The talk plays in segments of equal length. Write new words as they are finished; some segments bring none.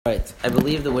right. I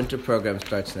believe the winter program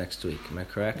starts next week. Am I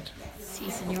correct? Si,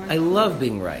 senor. I love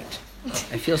being right.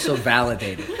 I feel so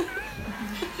validated.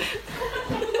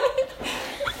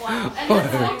 Wow. And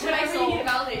that's to my soul.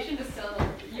 Validation is so,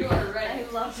 you are right. I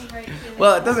love being right too.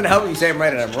 Well, it doesn't help you say I'm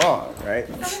right and I'm wrong, right?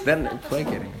 Then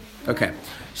placating. Okay.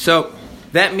 So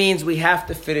that means we have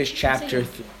to finish chapter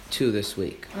 2 this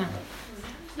week. Are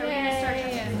we going to start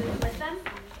with them?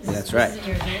 That's right.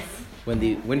 When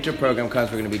the winter program comes,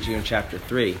 we're going to be doing chapter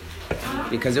 3.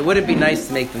 Because it wouldn't be nice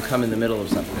to make them come in the middle of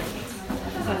something.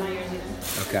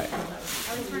 Okay. At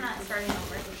least we're not starting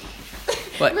over.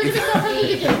 What?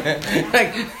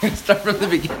 Like, start from the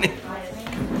beginning.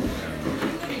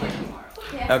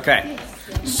 Okay.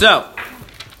 So,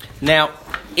 now,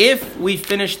 if we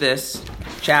finish this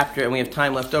chapter and we have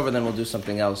time left over, then we'll do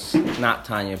something else, not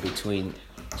Tanya, between.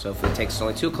 So if it takes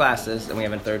only 2 classes and we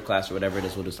have a 3rd class or whatever it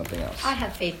is, we'll do something else. I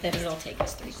have faith that it'll take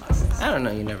us 3 classes. I don't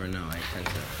know. You never know. I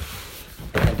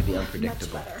tend to be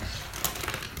unpredictable. Much better.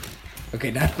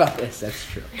 Okay, not about this. That's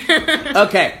true.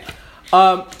 Okay.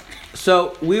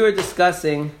 So we were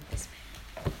discussing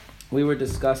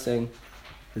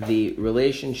the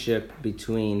relationship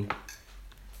between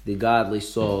the godly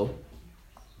soul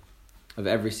of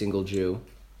every single Jew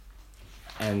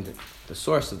and the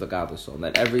source of the godly soul. And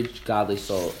that every godly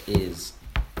soul is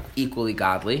equally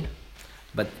godly,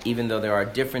 but even though there are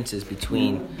differences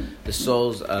between the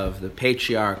souls of the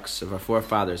patriarchs of our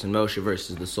forefathers and Moshe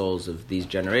versus the souls of these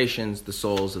generations, the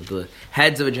souls of the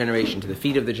heads of a generation to the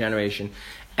feet of the generation,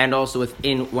 and also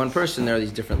within one person there are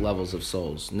these different levels of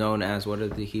souls, known as, what are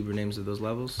the Hebrew names of those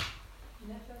levels?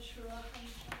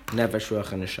 Nefesh,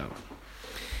 Ruach, and Neshama.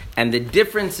 And the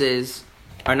differences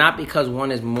are not because one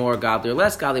is more godly or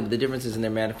less godly, but the differences in their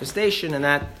manifestation, and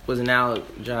that was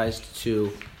analogized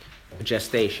to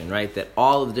gestation, right? That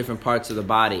all of the different parts of the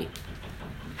body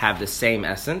have the same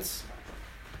essence,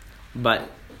 but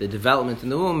the development in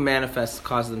the womb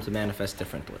causes them to manifest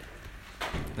differently.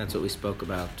 That's what we spoke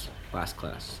about last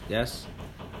class. Yes?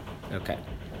 Okay.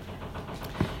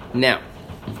 Now,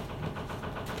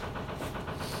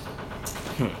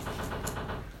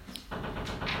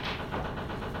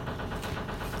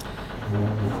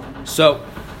 so,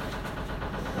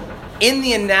 in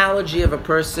the analogy of a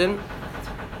person,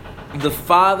 the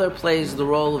father plays the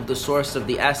role of the source of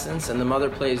the essence, and the mother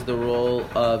plays the role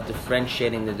of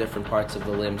differentiating the different parts of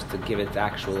the limbs to give it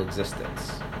actual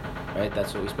existence. Right?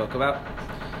 That's what we spoke about?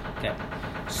 Okay.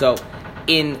 So,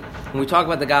 when we talk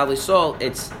about the godly soul,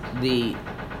 it's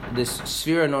this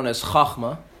sphere known as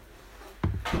Chachma,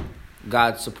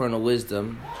 God's supernal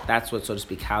wisdom. That's what, so to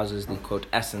speak, houses the, quote,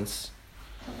 essence.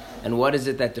 And what is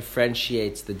it that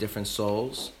differentiates the different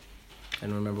souls?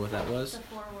 And remember what that was? The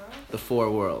 4 worlds. The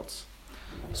 4 worlds.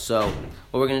 So,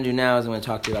 what we're going to do now is I'm going to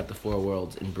talk to you about the 4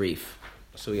 worlds in brief,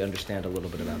 so we understand a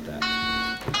little bit about that.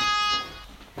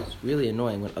 It's really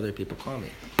annoying when other people call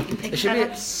me. You picked that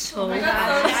up so bad.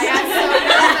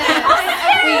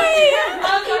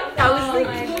 I was like,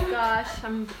 oh my gosh.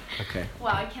 Okay.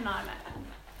 Wow, I cannot imagine.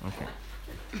 Okay.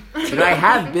 But I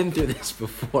have been through this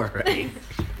before, right?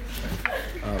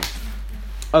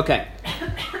 Okay.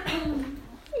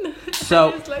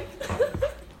 So,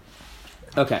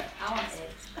 okay.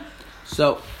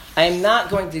 So, I am not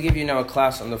going to give you now a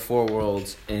class on the 4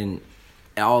 worlds in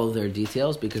all of their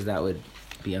details because that would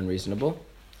be unreasonable.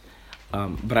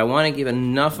 But I want to give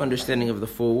enough understanding of the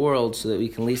 4 worlds so that we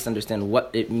can at least understand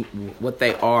what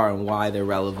they are and why they're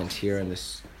relevant here in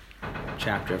this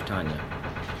chapter of Tanya.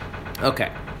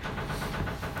 Okay.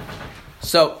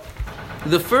 So,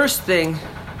 the first thing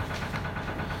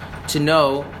to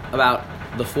know about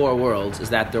the 4 worlds is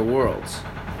that they're worlds.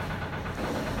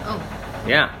 Oh.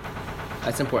 Yeah.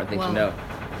 That's an important thing to know.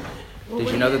 Did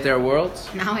you know that they're worlds?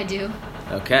 Now I do.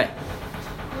 Okay.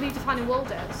 What do you define a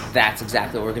world as? That's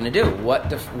exactly what we're going to do.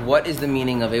 What is the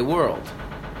meaning of a world?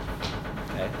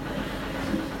 Okay.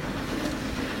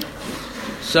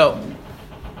 So,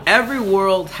 every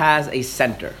world has a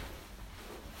center.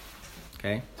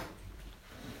 Okay?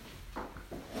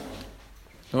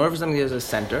 And whenever something has a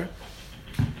center,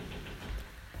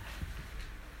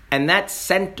 and that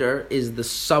center is the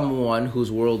someone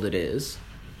whose world it is,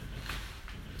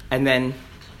 and then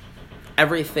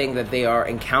everything that they are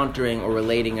encountering or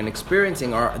relating and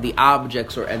experiencing are the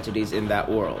objects or entities in that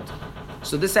world.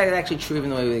 So this is actually true even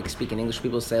the way we speak in English.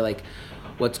 People say, like,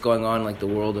 what's going on, like the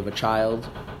world of a child.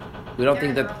 We don't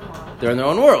think that they're in their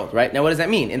own world, right? Now, what does that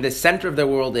mean? In the center of their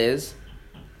world is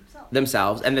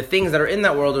themselves, and the things that are in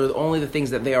that world are only the things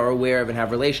that they are aware of and have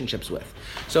relationships with.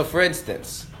 So, for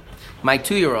instance, my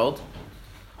 2-year-old,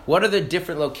 what are the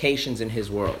different locations in his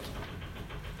world?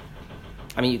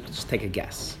 I mean, you just take a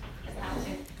guess.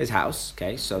 His house.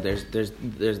 Okay, so there's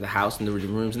the house and the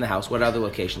rooms in the house. What other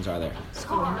locations are there?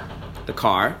 School. The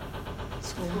car.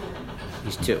 School.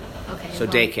 He's 2. Okay. So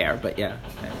well, daycare, but yeah.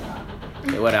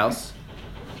 Okay, what else?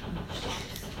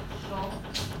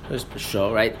 There's the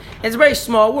show, right? It's a very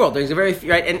small world. There's a very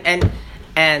right,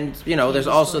 and there's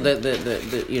also the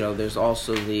there's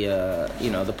also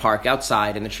the park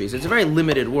outside and the trees. It's a very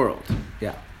limited world.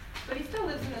 Yeah. But he still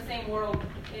lives in the same world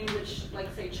in which,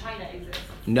 like, say, China exists.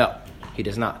 No, he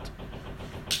does not.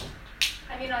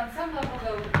 I mean, on some level,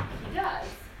 though, he does.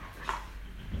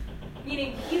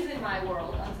 Meaning, he's in my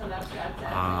world on some abstract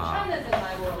sense, and China's in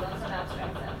my world on some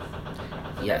abstract sense.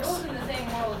 So Yes. they're both in the same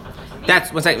world. to me.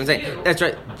 That's one second. You. That's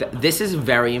right. This is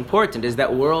very important. Is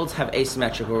that worlds have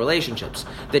asymmetrical relationships.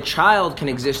 The child can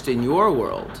exist in your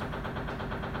world.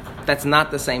 That's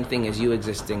not the same thing as you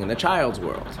existing in the child's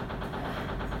world.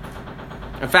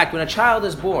 In fact, when a child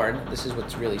is born, this is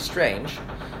what's really strange.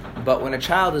 But when a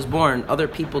child is born, other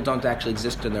people don't actually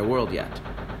exist in their world yet.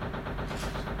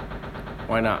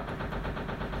 Why not?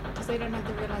 Because they don't have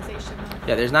the realization of...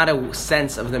 Yeah, there's not a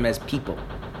sense of them as people.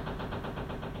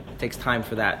 It takes time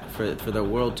for that, for the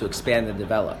world to expand and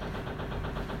develop.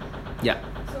 Yeah.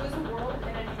 So is a world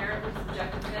an inherently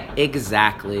subjective thing?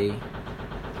 Exactly.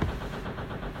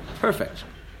 Perfect.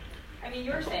 I mean,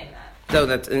 you're saying that. So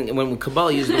that's when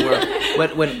Kabbalah uses the word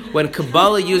when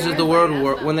Kabbalah uses the word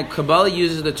when the Kabbalah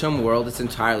uses the term world, it's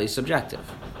entirely subjective.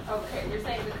 Okay, you're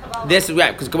saying the Kabbalah... This is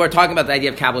right because we're talking about the idea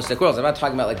of Kabbalistic worlds. I'm not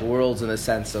talking about like worlds in the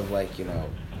sense of like I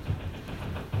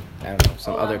don't know,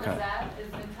 some other kind. That is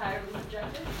entirely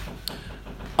subjective?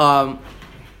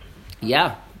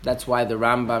 Yeah, that's why the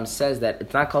Rambam says that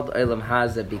it's not called Olam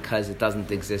Hazeh because it doesn't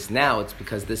exist now. It's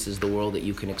because this is the world that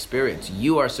you can experience.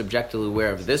 You are subjectively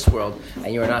aware of this world,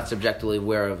 and you are not subjectively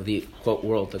aware of the quote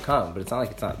world to come. But it's not like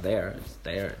it's not there. It's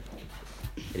there.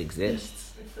 It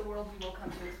exists. It's the world we will come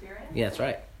to experience? Yeah, that's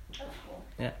right. That's cool.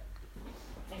 Yeah.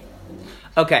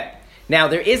 Okay. Now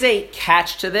there is a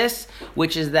catch to this,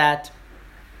 which is that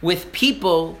with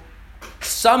people,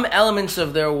 some elements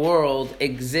of their world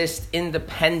exist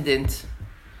independent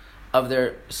of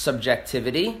their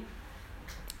subjectivity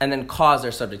and then cause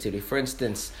their subjectivity. For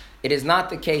instance, it is not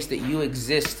the case that you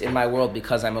exist in my world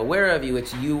because I'm aware of you.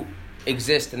 It's you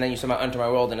exist and then you somehow enter my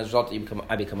world and as a result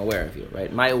I become aware of you,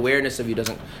 right? My awareness of you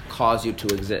doesn't cause you to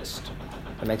exist.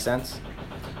 That makes sense?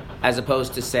 As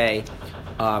opposed to say,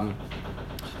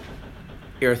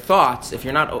 your thoughts, if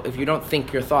you don't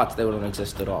think your thoughts, they wouldn't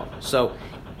exist at all. So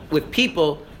with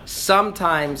people,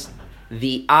 sometimes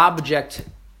the object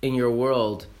in your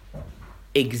world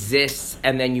exists,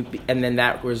 and then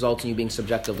that results in you being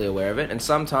subjectively aware of it. And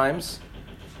sometimes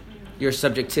your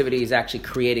subjectivity is actually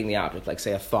creating the object. Like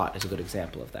say a thought is a good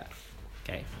example of that.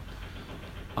 Okay.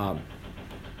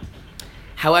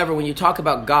 However, when you talk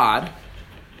about God,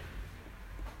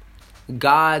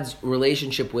 God's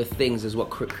relationship with things is what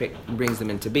brings them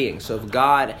into being. So if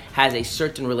God has a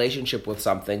certain relationship with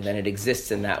something, then it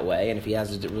exists in that way. And if he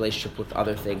has a relationship with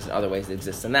other things in other ways, it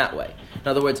exists in that way. In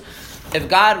other words, if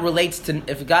God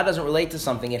doesn't relate to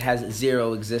something, it has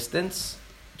zero existence.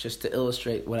 Just to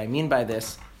illustrate what I mean by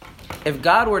this, if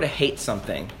God were to hate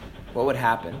something, what would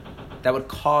happen? That would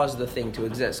cause the thing to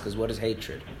exist, because what is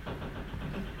hatred?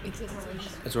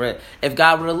 Existence. That's right. If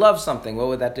God were to love something, what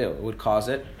would that do? It would cause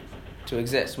it to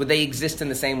exist. Would they exist in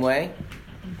the same way?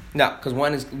 No, because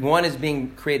one is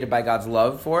being created by God's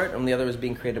love for it, and the other is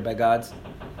being created by God's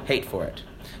hate for it.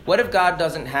 What if God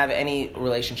doesn't have any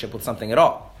relationship with something at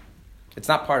all? It's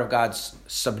not part of God's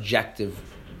subjective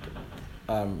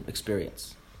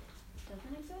experience.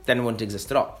 Doesn't exist? Then it wouldn't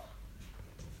exist at all.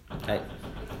 Okay.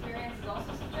 Experience is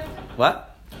also subjective?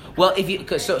 What? Well,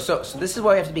 so this is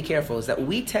why we have to be careful. Is that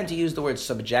we tend to use the word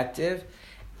subjective,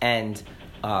 and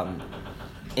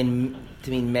to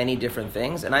mean many different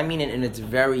things, and I mean it in its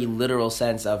very literal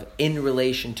sense of in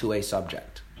relation to a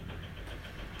subject.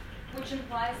 Which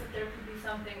implies that there could be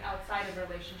something outside of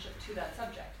relationship to that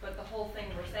subject. But the whole thing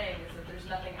we're saying is that there's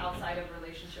nothing outside of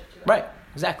relationship to it. Right,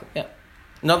 exactly, yeah.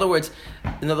 In other words,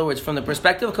 from the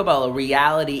perspective of Kabbalah,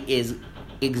 reality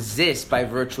exists by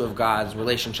virtue of God's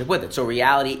relationship with it. So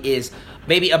reality is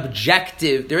maybe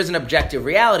objective. There is an objective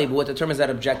reality, but what determines that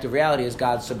objective reality is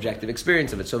God's subjective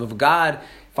experience of it. So if God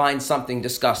finds something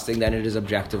disgusting, then it is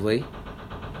objectively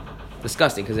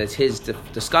disgusting, because it's his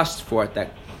disgust for it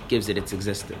that gives it its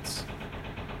existence.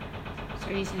 So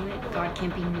are you saying that God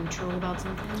can't be neutral about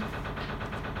something?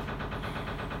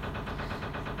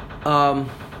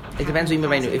 It depends what you mean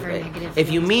by neutral.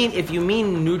 If you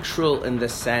mean neutral in the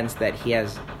sense that he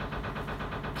has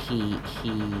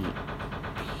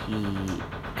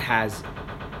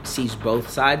sees both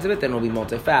sides of it, then it'll be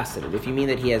multifaceted. If you mean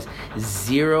that he has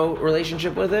zero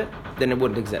relationship with it, then it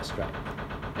wouldn't exist, right?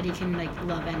 But he can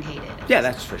love and hate it. Yeah,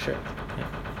 that's for sure. Yeah.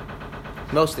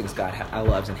 Most things God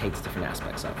loves and hates different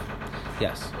aspects of.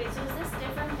 Yes. Wait, so is this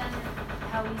different than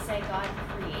how we say God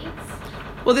creates?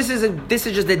 Well, this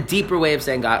is just a deeper way of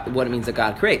saying God, what it means that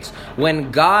God creates.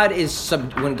 When God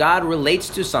relates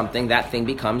to something, that thing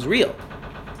becomes real.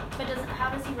 But how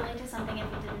does he relate to something if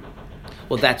he didn't?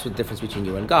 Well, that's what the difference between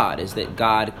you and God is, that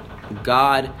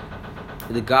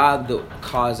the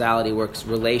causality works,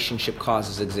 relationship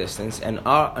causes existence, and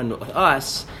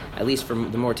us, at least for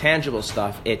the more tangible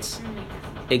stuff, it's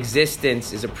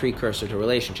existence is a precursor to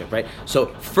relationship, right? So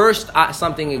first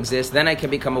something exists, then I can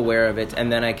become aware of it, and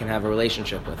then I can have a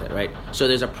relationship with it, right? So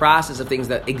there's a process of things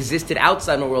that existed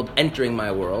outside my world entering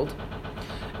my world.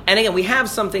 And again, we have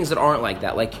some things that aren't like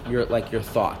that, like your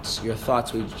thoughts. Your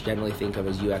thoughts we generally think of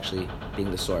as you actually being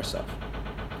the source of.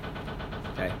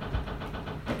 Okay?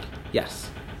 Yes?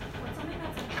 What's something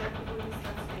that's objectively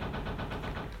disgusting?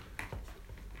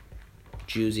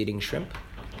 Jews eating shrimp?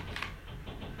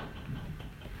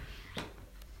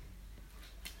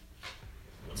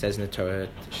 It says in the Torah,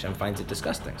 Hashem finds it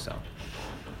disgusting, so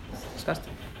it's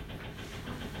disgusting.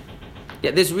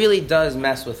 Yeah, this really does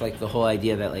mess with the whole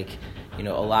idea that a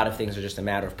lot of things are just a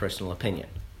matter of personal opinion.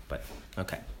 But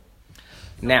okay.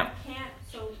 Now.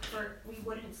 We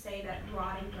wouldn't say that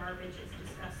rotting garbage is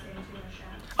disgusting to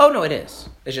Hashem. Oh no, it is.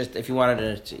 It's just if you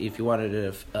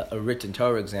wanted a written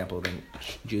Torah example, then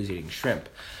Jews eating shrimp.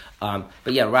 But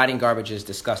yeah, rotting garbage is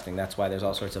disgusting. That's why there's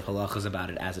all sorts of halachas about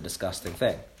it as a disgusting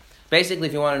thing. Basically,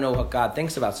 if you want to know what God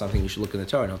thinks about something, you should look in the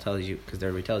Torah, and He'll tell you, because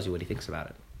everybody tells you what He thinks about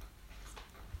it.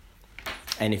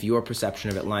 And if your perception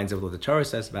of it lines up with what the Torah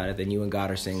says about it, then you and God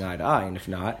are seeing eye to eye. And if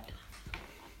not,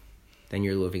 then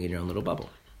you're living in your own little bubble.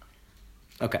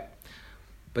 Okay.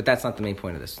 But that's not the main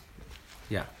point of this.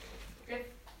 Yeah. If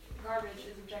garbage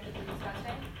is objectively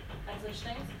disgusting and such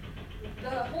things, the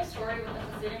whole story with the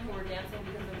Hasidim who were dancing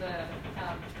because of the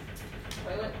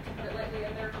toilet, to put it lightly,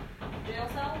 in their jail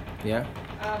cell. Yeah.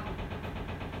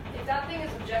 If that thing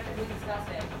is objectively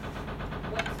disgusting,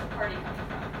 what's the party coming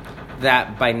from?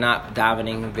 That by not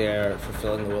davening, they're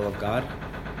fulfilling the will of God,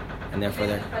 and therefore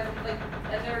they're...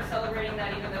 And they're celebrating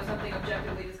that even though something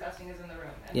objectively disgusting is in the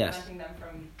room, and preventing them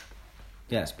from...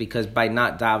 Yes, because by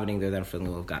not davening, they're then fulfilling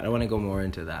the will of God. I want to go more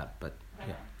into that, but...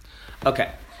 Yeah.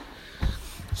 Okay.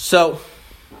 So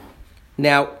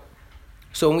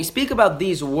when we speak about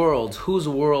these worlds, whose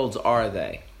worlds are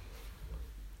they?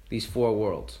 These four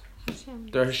worlds. Hashem.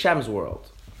 They're Hashem's world.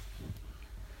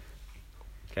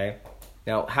 Okay?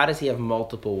 Now, how does He have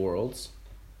multiple worlds?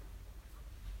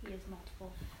 He has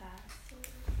multiple facets.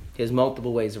 He has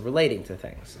multiple ways of relating to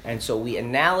things. And so we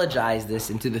analogize this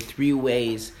into the three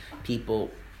ways people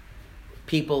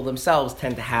themselves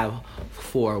tend to have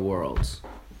four worlds.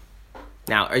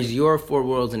 Now, is your four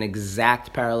worlds an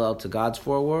exact parallel to God's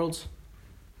four worlds?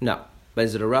 No. But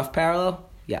is it a rough parallel?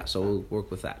 Yeah, so we'll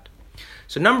work with that.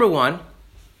 So number one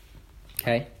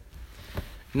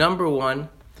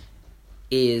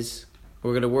is,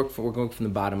 we're going from the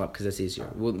bottom up because that's easier.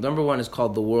 Well, number one is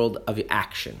called the world of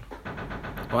action.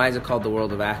 Why is it called the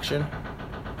world of action?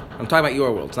 I'm talking about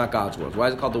your world, it's not God's world. Why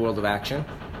is it called the world of action?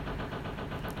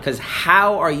 Because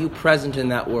how are you present in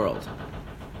that world?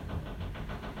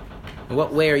 In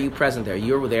what way are you present there?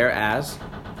 You're there as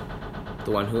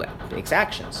the one who makes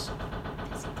actions.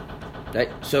 Right?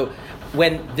 So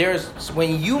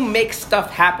when you make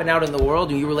stuff happen out in the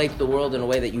world and you relate to the world in a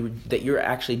way that you're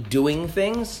actually doing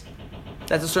things,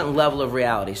 that's a certain level of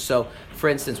reality. So, for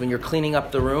instance, when you're cleaning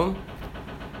up the room,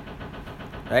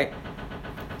 right?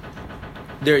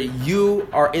 You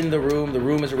are in the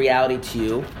room is a reality to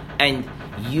you, and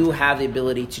you have the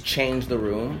ability to change the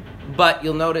room. But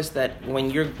you'll notice that when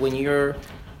you're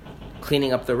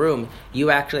cleaning up the room, you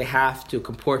actually have to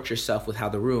comport yourself with how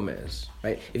the room is,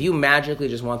 right? If you magically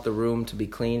just want the room to be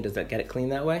clean, does that get it clean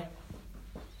that way?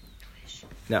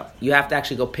 No. You have to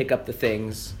actually go pick up the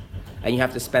things, and you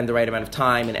have to spend the right amount of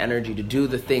time and energy to do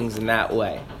the things in that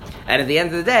way. And at the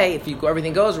end of the day, if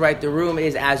everything goes right, the room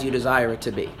is as you desire it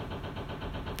to be.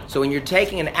 So when you're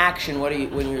taking an action,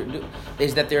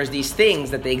 is that there's these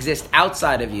things that they exist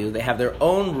outside of you. They have their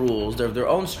own rules, they have their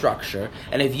own structure.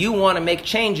 And if you want to make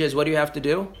changes, what do you have to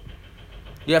do?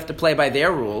 You have to play by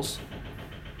their rules.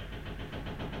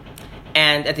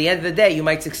 And at the end of the day, you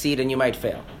might succeed and you might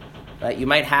fail. Right? You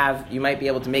might be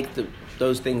able to make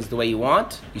those things the way you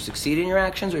want. You succeed in your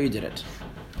actions or you didn't.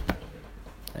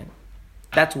 Right?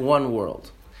 That's one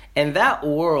world. And that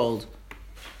world,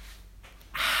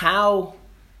 how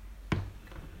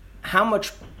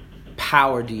much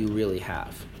power do you really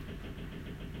have?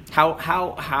 How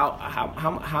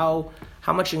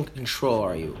much in control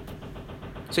are you?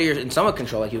 So you're in somewhat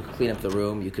control, like you could clean up the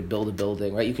room, you could build a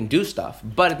building, right? You can do stuff.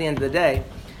 But at the end of the day,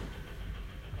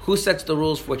 who sets the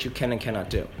rules for what you can and cannot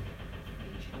do?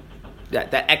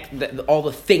 All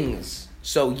the things.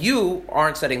 So you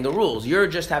aren't setting the rules. You're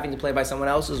just having to play by someone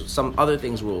else's, some other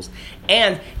thing's rules.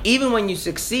 And even when you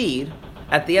succeed,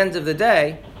 at the end of the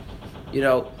day,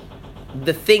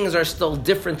 the things are still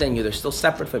different than you. They're still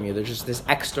separate from you. They're just this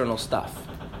external stuff.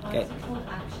 Okay? Why is it called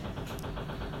action?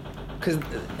 Because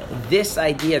this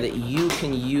idea that you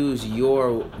can use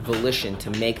your volition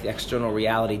to make the external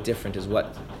reality different is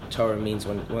what Torah means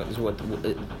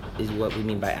is what we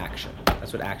mean by action.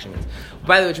 That's what action means.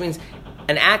 By the way, which means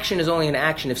an action is only an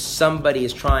action if somebody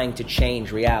is trying to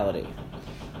change reality.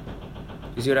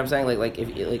 You see what I'm saying?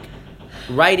 If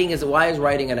writing why is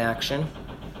writing an action?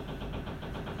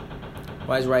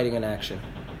 Why is writing an action?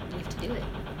 You have to do it.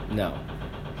 No.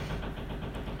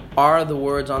 Are the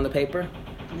words on the paper?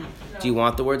 No. Do you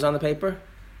want the words on the paper?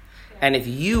 And if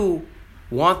you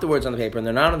want the words on the paper and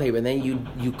they're not on the paper, and then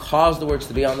you cause the words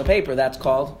to be on the paper, that's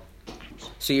called...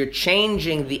 So you're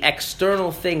changing the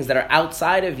external things that are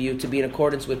outside of you to be in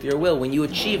accordance with your will. When you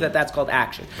achieve that, that's called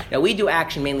action. Now, we do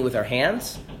action mainly with our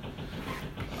hands,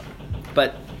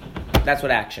 but that's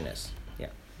what action is. Yeah.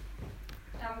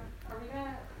 Are we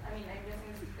gonna? I mean, I'm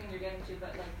guessing this is the thing you're getting to,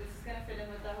 but this is gonna fit in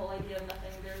with the whole idea of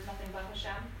nothing. There's nothing but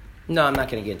Hashem. No, I'm not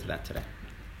going to get into that today.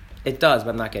 It does, but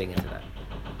I'm not getting into that.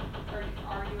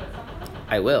 Are you at some point?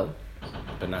 I will,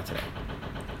 but not today.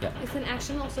 Yeah. Is an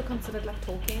action also considered like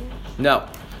talking? No.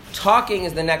 Talking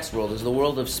is the next world, is the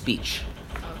world of speech.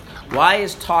 Why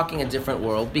is talking a different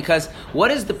world? Because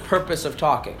what is the purpose of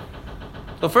talking?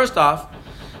 Well, first off,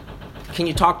 can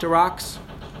you talk to rocks?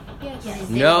 Yes.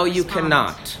 No, you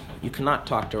cannot. You cannot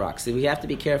talk to rocks. See, we have to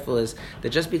be careful is that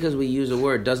just because we use a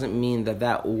word doesn't mean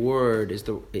that word is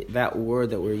that word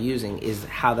that we're using is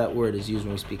how that word is used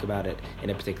when we speak about it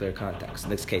in a particular context. In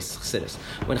this case, Chassidus.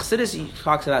 When Chassidus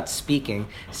talks about speaking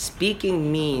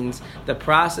means the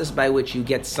process by which you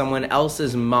get someone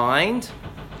else's mind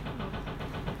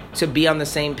to be on the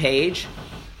same page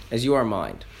as your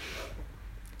mind.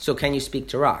 So can you speak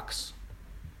to rocks?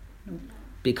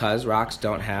 Because rocks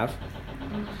don't have...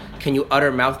 Can you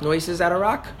utter mouth noises at a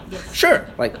rock? Yes. Sure.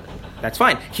 That's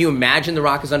fine. Can you imagine the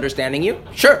rock is understanding you?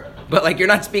 Sure. But you're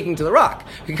not speaking to the rock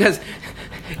because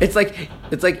it's like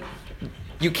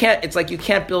you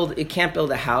can't build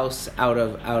a house out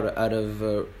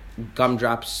of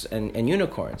gumdrops and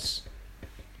unicorns.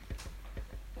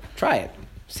 Try it.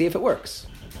 See if it works.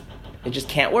 It just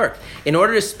can't work. In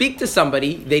order to speak to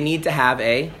somebody, they need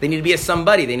to be a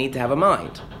somebody. They need to have a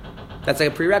mind. That's like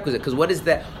a prerequisite, because what is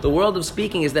that? The world of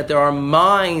speaking is that there are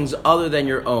minds other than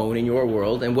your own in your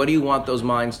world, and what do you want those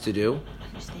minds to do?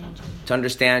 Understand you. To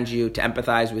understand you, to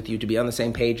empathize with you, to be on the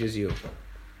same page as you.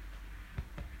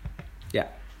 Yeah.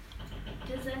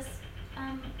 Does this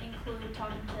include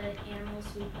talking to animals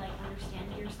who understand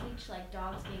your speech, like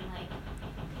dogs being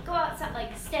go outside,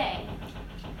 stay,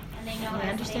 and they know They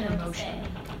understand to emotion.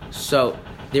 stay? So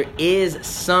there is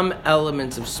some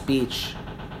elements of speech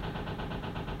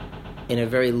in a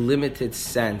very limited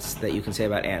sense that you can say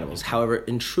about animals. However,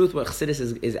 in truth, what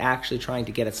Chassidus is actually trying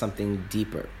to get at something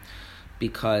deeper,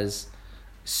 because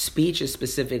speech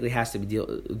specifically has to be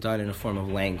done in a form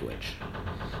of language.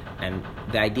 And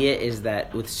the idea is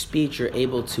that with speech, you're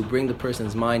able to bring the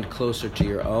person's mind closer to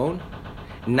your own,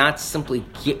 not simply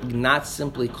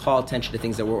call attention to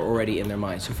things that were already in their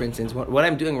mind. So for instance, what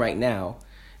I'm doing right now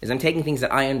is I'm taking things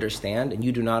that I understand and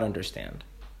you do not understand,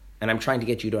 and I'm trying to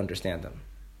get you to understand them.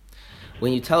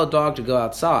 When you tell a dog to go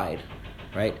outside,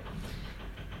 right?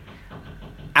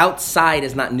 Outside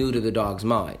is not new to the dog's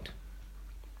mind,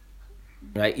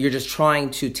 right? You're just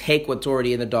trying to take what's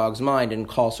already in the dog's mind and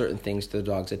call certain things to the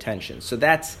dog's attention. So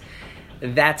that's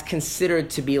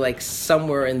considered to be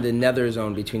somewhere in the nether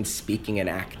zone between speaking and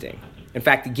acting. In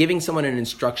fact, giving someone an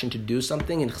instruction to do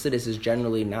something in Chassidus is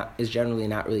generally not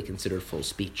really considered full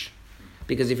speech,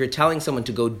 because if you're telling someone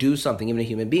to go do something, even a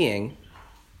human being,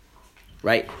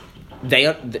 right?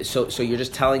 So you're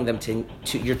just telling them to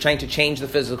you're trying to change the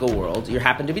physical world. You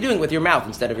happen to be doing it with your mouth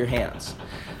instead of your hands.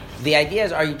 The idea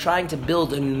is, are you trying to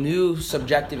build a new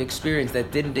subjective experience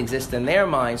that didn't exist in their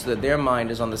mind, so that their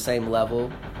mind is on the same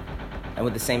level and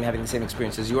having the same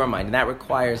experience as your mind? And that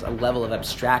requires a level of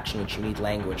abstraction which you need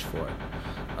language for.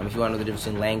 If you want to know the difference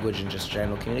between language and just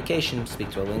general communication,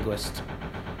 speak to a linguist.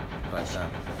 But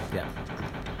yeah.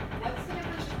 What's the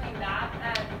difference between that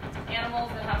and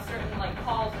animals that have certain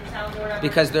calls or sounds or whatever?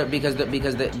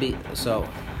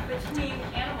 Between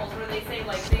animals where they say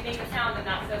they make a sound and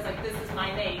that says this is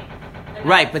my mate, and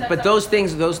Right, but those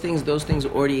things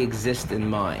already exist in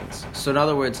minds. So in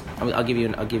other words, I'll give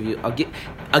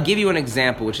you an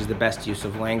example, which is the best use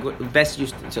of language, best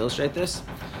use to illustrate this.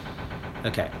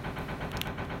 Okay.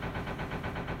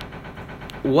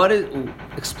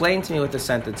 Explain to me what the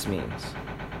sentence means.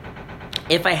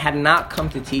 If I had not come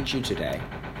to teach you today,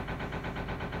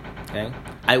 okay,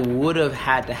 I would have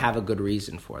had to have a good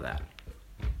reason for that.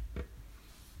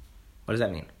 What does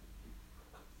that mean?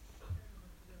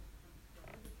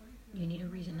 You need a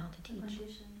reason not to teach.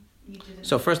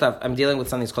 So first off, I'm dealing with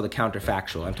something that's called a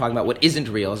counterfactual. I'm talking about what isn't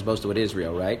real as opposed to what is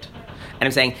real, right? And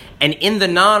I'm saying, and in the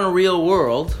non-real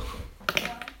world,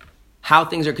 how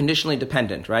things are conditionally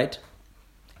dependent, right?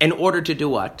 In order to do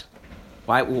what?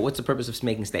 Why? What's the purpose of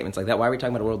making statements like that? Why are we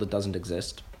talking about a world that doesn't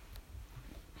exist?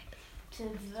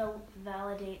 To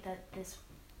validate that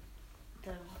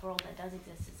the world that does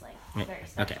exist is like very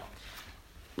special. Okay.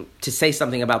 To say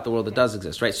something about the world that does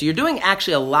exist, right? So you're doing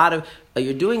actually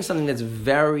you're doing something that's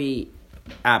very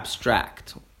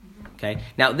abstract, okay?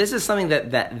 Now, this is something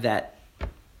that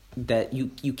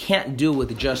you can't do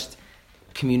with just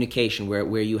communication,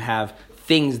 where you have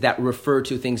things that refer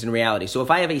to things in reality. So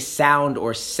if I have a sound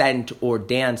or scent or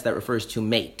dance that refers to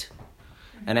mate,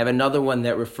 and I have another one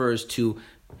that refers to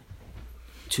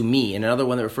me, and another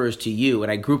one that refers to you,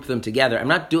 and I group them together, I'm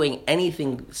not doing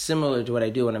anything similar to what I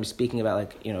do when I'm speaking about,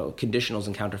 like, conditionals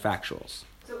and counterfactuals.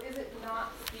 So is it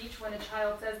not speech when a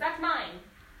child says, "That's mine"?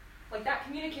 Like, that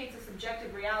communicates a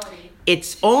subjective reality.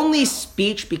 It's only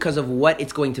speech because of what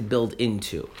it's going to build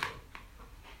into.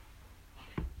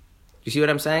 You see what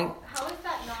I'm saying? How is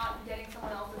that not getting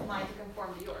someone else's mind to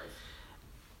conform to yours?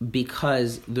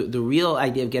 Because the real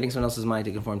idea of getting someone else's mind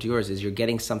to conform to yours is you're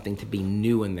getting something to be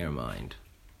new in their mind.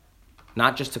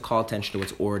 Not just to call attention to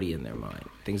what's already in their mind,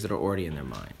 things that are already in their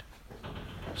mind.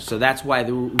 So that's why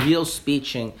the real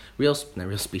speech involves,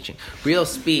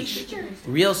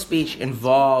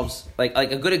 like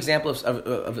a good example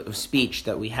of speech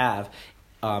that we have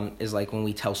is like when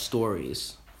we tell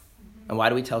stories. And why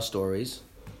do we tell stories?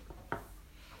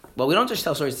 Well, we don't just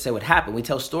tell stories to say what happened. We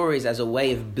tell stories as a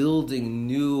way of building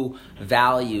new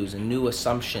values and new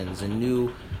assumptions and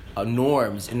new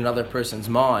norms in another person's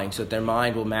mind so that their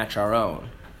mind will match our own,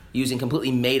 using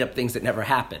completely made-up things that never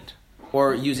happened,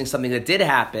 or using something that did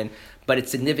happen, but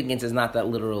its significance is not that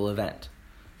literal event.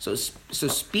 So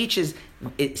speech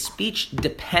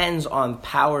depends on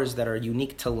powers that are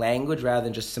unique to language rather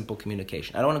than just simple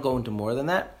communication. I don't want to go into more than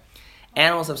that.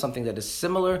 Animals have something that is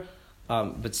similar,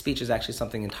 but speech is actually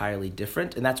something entirely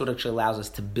different, and that's what actually allows us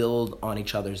to build on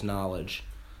each other's knowledge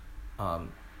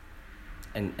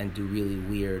and do really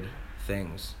weird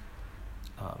things,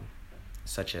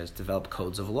 such as develop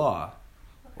codes of law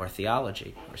or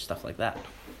theology or stuff like that.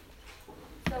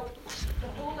 So the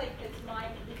whole, it's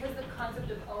mine, because the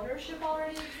concept of ownership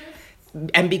already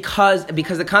exists? And because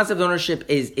the concept of ownership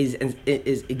is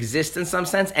exists in some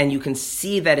sense, and you can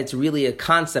see that it's really a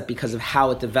concept because of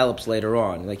how it develops later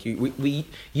on. Like we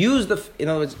use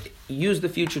use the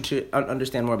future to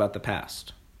understand more about the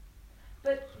past.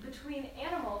 But between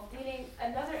animals, meaning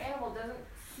another animal doesn't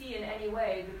see in any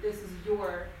way that this is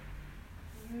your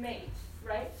mate,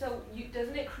 right? So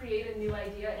doesn't it create a new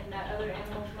idea in that other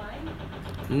animal's mind?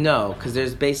 No, because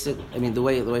there's the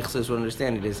way Chassidus would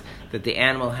understand it is that the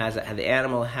animal has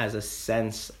a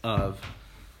sense of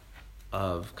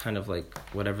kind of like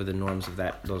whatever the norms of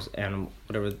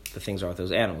whatever the things are with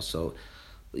those animals. So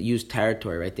use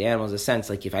territory, right? The animal has a sense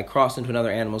like if I cross into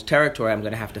another animal's territory, I'm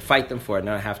going to have to fight them for it, and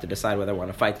then I have to decide whether I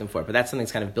want to fight them for it. But that's something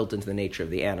that's kind of built into the nature of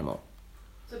the animal.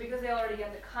 So because they already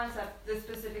get the concept, the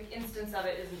specific instance of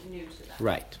it isn't new to them.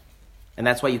 Right. And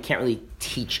that's why you can't really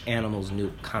teach animals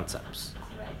new concepts.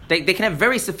 Right. They can have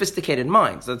very sophisticated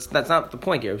minds. That's not the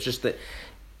point here. It's just that,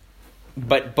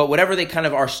 but whatever they kind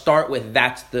of start with,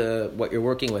 that's what you're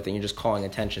working with, and you're just calling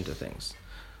attention to things.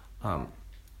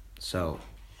 So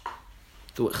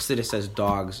the Chassidus says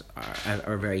dogs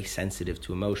are very sensitive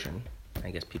to emotion. I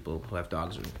guess people who have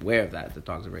dogs are aware of that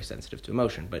dogs are very sensitive to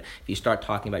emotion. But if you start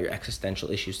talking about your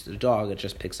existential issues to the dog, it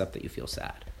just picks up that you feel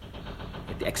sad.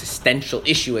 Like the existential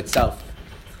issue itself.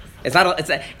 It's not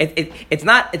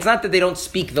that they don't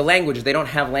speak the language. They don't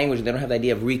have language. They don't have the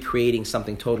idea of recreating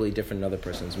something totally different in another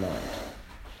person's mind.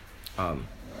 Does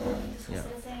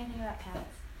it say anything about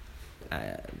cats? I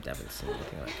haven't seen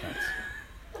anything about cats.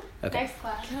 Okay. Next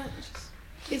class.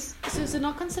 Is it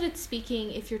not considered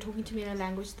speaking if you're talking to me in a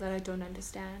language that I don't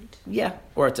understand? Yeah,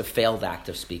 or it's a failed act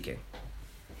of speaking.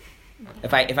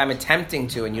 If I'm attempting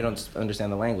to and you don't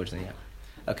understand the language, then yeah.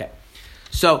 Okay.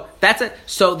 So that's it.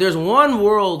 So there's one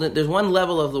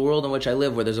level of the world in which I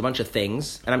live where there's a bunch of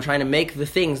things, and I'm trying to make the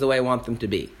things the way I want them to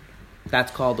be.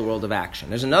 That's called the world of action.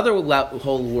 There's another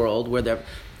whole world where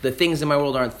the things in my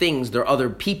world aren't things, they're other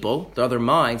people, they're other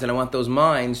minds, and I want those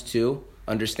minds to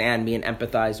understand me and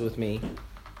empathize with me.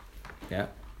 Yeah.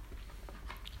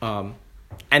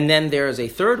 And then there is a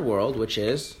third world, which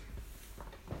is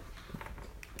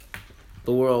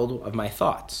the world of my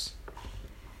thoughts.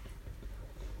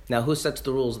 Now, who sets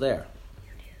the rules there?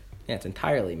 Yeah, it's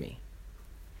entirely me.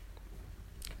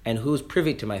 And who's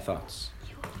privy to my thoughts?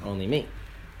 Only me.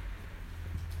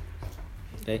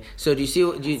 Okay. So do you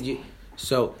see?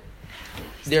 So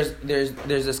there's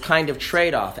this kind of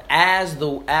trade-off. As the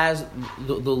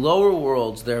lower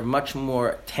worlds, they're much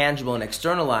more tangible and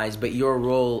externalized, but your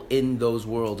role in those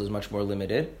worlds is much more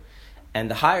limited.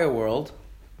 And the higher world,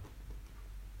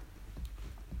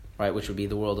 right, which would be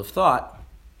the world of thought,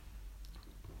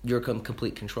 you're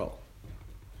complete control.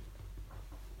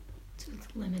 So it's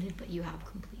limited, but you have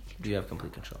complete control. You have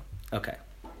complete control. Okay.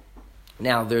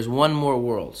 Now, there's one more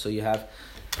world. So you have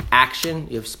action,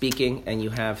 you have speaking, and you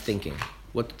have thinking.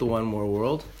 What's the one more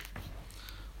world?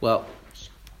 Well,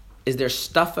 is there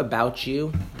stuff about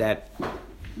you that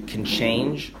can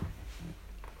change?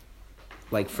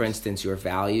 Like, for instance, your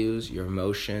values, your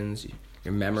emotions,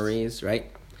 your memories,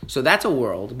 right? So that's a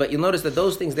world, but you'll notice that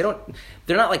those things, they're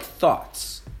not like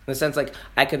thoughts. In the sense, like,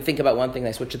 I can think about one thing, and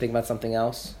I switch to think about something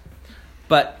else.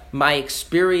 But my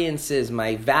experiences,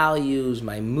 my values,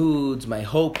 my moods, my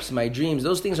hopes, my dreams,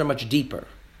 those things are much deeper.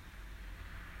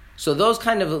 So those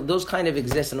kind of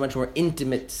exist on a much more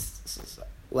intimate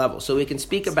level. So we can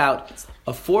speak about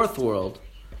a fourth world,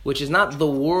 which is not the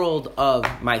world of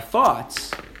my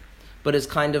thoughts, but is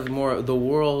kind of more the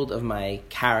world of my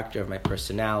character, of my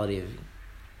personality.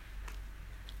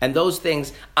 And those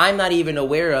things I'm not even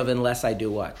aware of unless I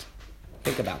do what?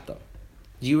 Think about them.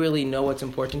 Do you really know what's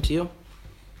important to you?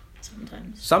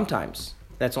 Sometimes.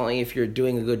 That's only if you're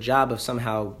doing a good job of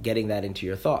somehow getting that into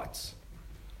your thoughts.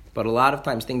 But a lot of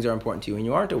times things are important to you and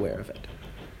you aren't aware of it.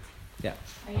 Yeah.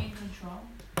 Are you in control?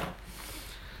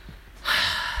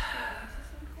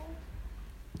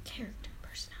 Character,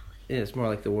 personality. It's more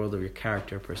like the world of your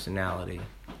character, personality.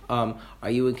 Are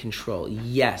you in control?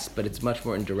 Yes, but it's much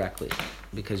more indirectly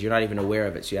because you're not even aware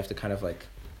of it. So you have to kind of like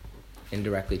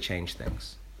indirectly change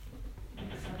things.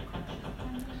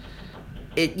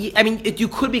 You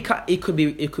could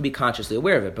be consciously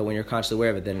aware of it, but when you're consciously aware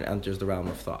of it, then it enters the realm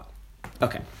of thought.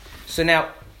 Okay, so now,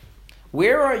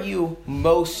 where are you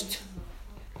most?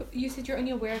 You said you're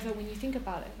only aware of it when you think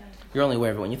about it. You're only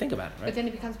aware of it when you think about it, right? But then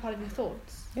it becomes part of your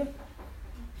thoughts. Yeah.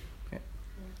 Okay.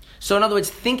 So in other words,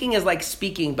 thinking is like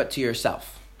speaking, but to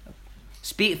yourself.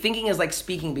 Thinking is like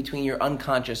speaking between your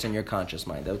unconscious and your conscious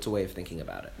mind. That's a way of thinking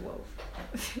about it. Whoa.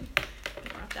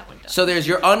 That one down. So there's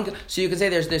so you can say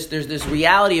there's this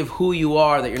reality of who you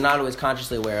are that you're not always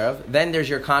consciously aware of. Then there's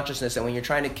your consciousness, and when you're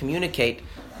trying to communicate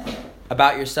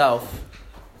about yourself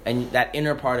and that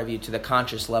inner part of you to the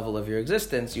conscious level of your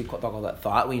existence, you call that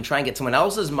thought. When you try and get someone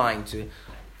else's mind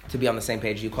to be on the same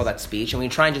page, you call that speech. And when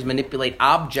you try and just manipulate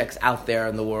objects out there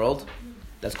in the world,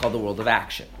 that's called the world of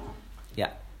action.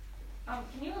 Yeah. Can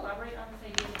you elaborate on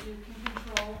this idea that you can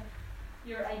control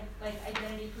your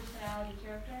identity, personality,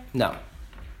 character? No.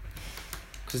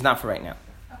 Because it's not for right now.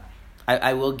 Okay.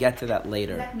 I will get to that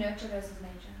later. Is that nurture versus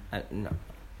nature? No.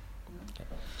 Okay.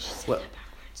 What?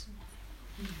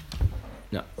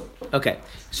 No. Okay.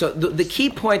 So the key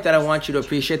point that I want you to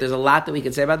appreciate, there's a lot that we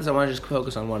could say about this. I want to just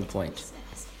focus on one point.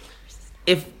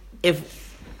 If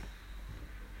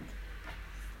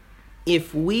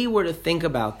we were to think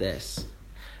about this,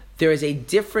 there is a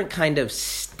different kind of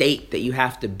state that you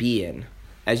have to be in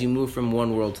as you move from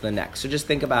one world to the next. So just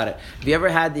think about it. Have you ever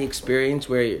had the experience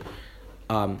where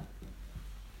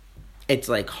it's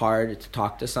like hard to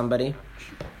talk to somebody?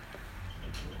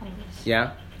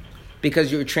 Yeah?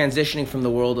 Because you're transitioning from the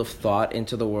world of thought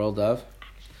into the world of?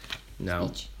 No.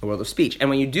 Speech. The world of speech. And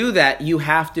when you do that, you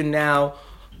have to now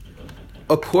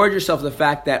accord yourself the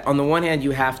fact that on the one hand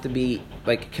you have to be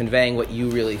like conveying what you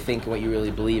really think and what you really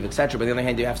believe, etc. But on the other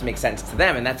hand, you have to make sense to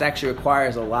them, and that actually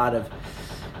requires a lot of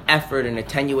effort in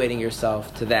attenuating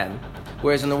yourself to them.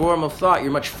 Whereas in the realm of thought,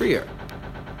 you're much freer.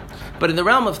 But in the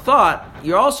realm of thought,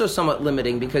 you're also somewhat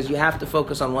limiting because you have to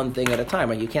focus on one thing at a time.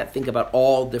 Right? You can't think about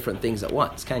all different things at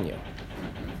once, can you?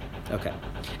 Okay.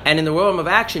 And in the realm of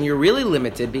action, you're really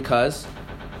limited because,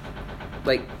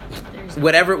 like,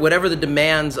 whatever the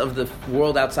demands of the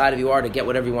world outside of you are to get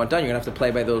whatever you want done, you're going to have to play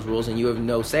by those rules, and you have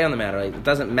no say on the matter. Like, it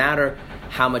doesn't matter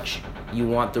how much you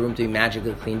want the room to be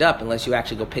magically cleaned up unless you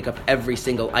actually go pick up every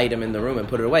single item in the room and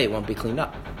put it away. It won't be cleaned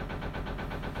up.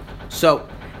 So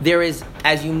there is,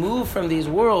 as you move from these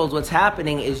worlds, what's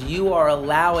happening is you are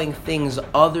allowing things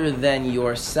other than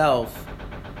yourself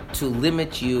to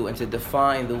limit you and to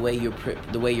define the way you're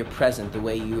present, the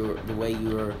way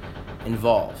you're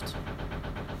involved.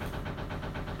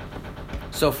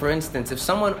 So, for instance, if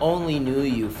someone only knew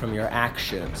you from your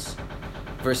actions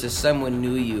versus someone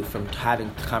knew you from having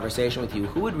a conversation with you,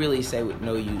 who would really say would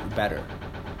know you better?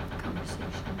 Conversation.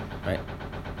 Right?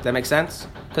 Does that make sense?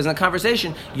 Because in a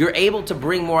conversation, you're able to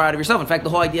bring more out of yourself. In fact, the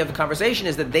whole idea of a conversation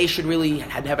is that they should really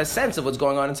have a sense of what's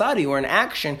going on inside of you. Or in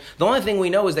action, the only thing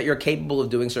we know is that you're capable of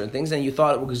doing certain things and you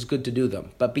thought it was good to do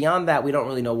them. But beyond that, we don't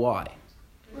really know why.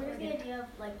 What is the idea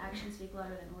of like actions speak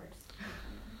louder than words?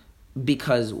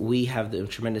 Because we have the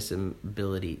tremendous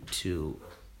ability to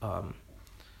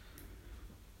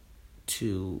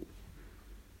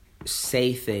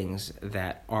say things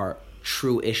that are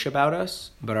true-ish about us,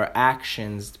 but our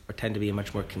actions tend to be a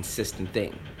much more consistent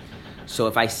thing. So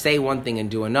if I say one thing and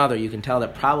do another, you can tell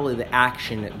that probably the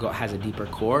action has a deeper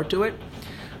core to it,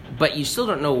 but you still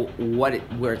don't know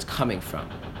where it's coming from.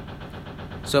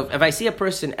 So if I see a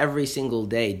person every single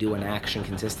day do an action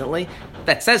consistently,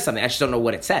 that says something. I just don't know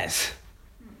what it says.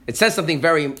 It says something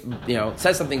very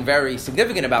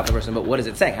significant about the person, but what is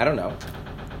it saying? I don't know.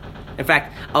 In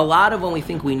fact, a lot of when we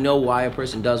think we know why a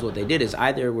person does what they did is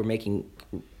either we're making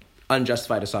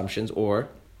unjustified assumptions or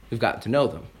we've gotten to know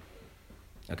them.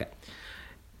 Okay.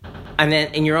 And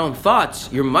then in your own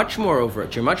thoughts, you're much more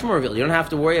overt. You're much more revealed. You don't have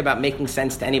to worry about making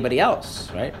sense to anybody else,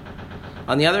 right?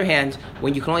 On the other hand,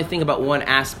 when you can only think about one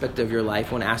aspect of your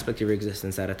life, one aspect of your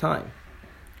existence at a time.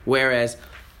 Whereas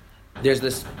there's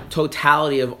this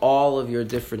totality of all of your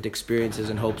different experiences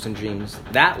and hopes and dreams.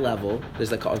 That level,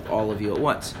 there's like all of you at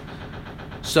once.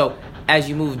 So as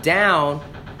you move down,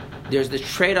 there's this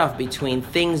trade-off between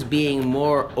things being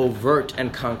more overt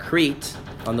and concrete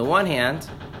on the one hand,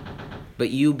 but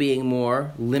you being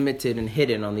more limited and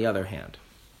hidden on the other hand.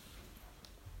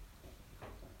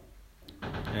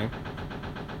 Okay?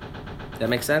 That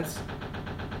make sense?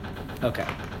 Okay.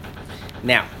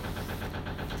 Now,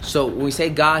 so when we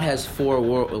say God has 4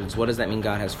 worlds, what does that mean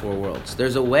God has 4 worlds?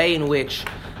 There's a way in which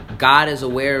God is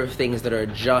aware of things that are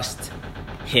just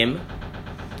Him.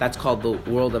 That's called the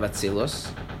world of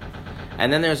Atzilus.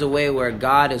 And then there's a way where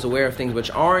God is aware of things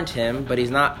which aren't Him, but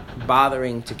He's not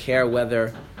bothering to care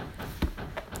whether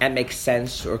that makes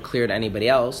sense or clear to anybody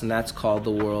else, and that's called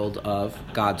the world of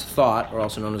God's thought, or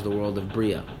also known as the world of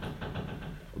Bria,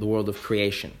 the world of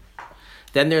creation.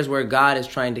 Then there's where God is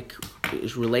trying to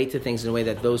relate to things in a way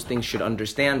that those things should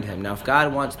understand Him. Now, if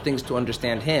God wants things to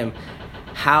understand Him,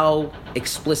 how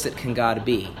explicit can God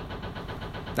be?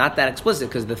 Not that explicit,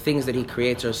 because the things that He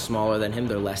creates are smaller than Him,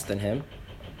 they're less than Him.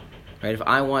 Right? If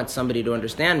I want somebody to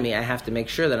understand me, I have to make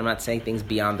sure that I'm not saying things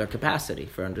beyond their capacity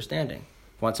for understanding.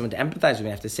 If I want someone to empathize with me,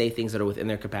 I have to say things that are within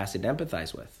their capacity to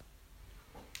empathize with.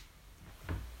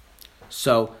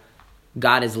 So,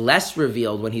 God is less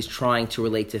revealed when He's trying to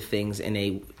relate to things in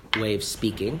a way of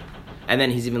speaking. And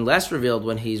then He's even less revealed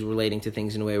when He's relating to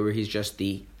things in a way where He's just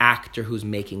the actor who's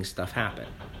making stuff happen.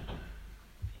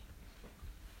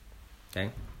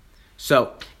 Okay?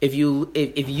 So, if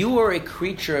you were a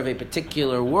creature of a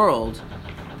particular world,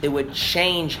 it would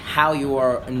change how you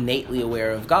are innately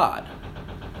aware of God.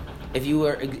 If you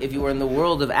were in the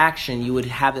world of action, you would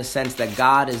have the sense that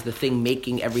God is the thing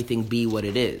making everything be what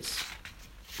it is.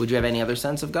 Would you have any other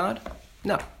sense of God?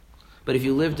 No. But if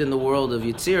you lived in the world of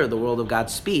Yitzir, the world of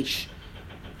God's speech,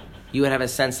 you would have a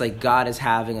sense like God is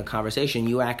having a conversation.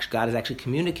 God is actually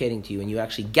communicating to you, and you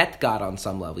actually get God on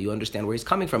some level. You understand where He's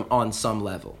coming from on some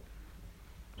level.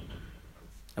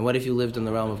 And what if you lived in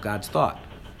the realm of God's thought?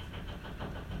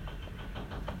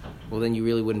 Well, then you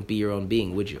really wouldn't be your own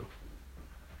being, would you?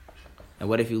 And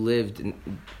what if you lived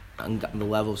on the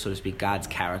level of, so to speak, God's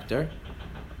character?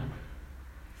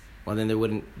 Well, then there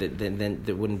wouldn't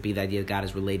be the idea that God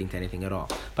is relating to anything at all.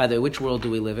 By the way, which world do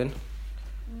we live in?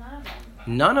 None of them.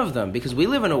 None of them, because we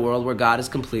live in a world where God is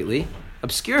completely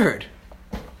obscured.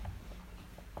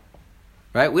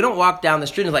 Right? We don't walk down the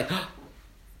street and like, oh,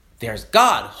 there's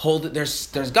God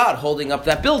there's God holding up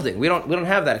that building. We don't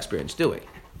have that experience, do we?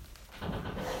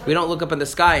 We don't look up in the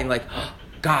sky and like, oh,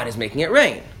 God is making it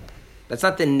rain. That's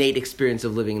not the innate experience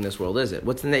of living in this world, is it?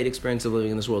 What's the innate experience of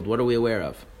living in this world? What are we aware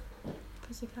of?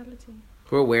 Physicality.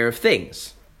 We're aware of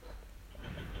things.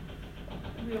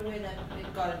 We're aware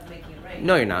that God is making it rain.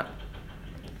 No, you're not.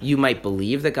 You might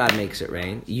believe that God makes it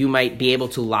rain. You might be able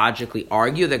to logically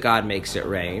argue that God makes it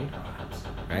rain,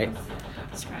 right?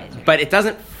 But it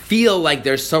doesn't feel like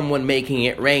there's someone making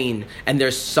it rain and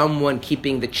there's someone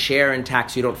keeping the chair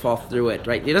intact so you don't fall through it,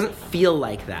 right? It doesn't feel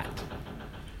like that.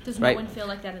 Does right? no one feel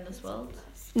like that in this world?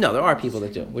 No, there are people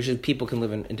that do, which is people can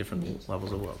live in different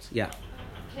levels of worlds. Yeah.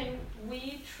 Can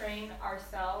we train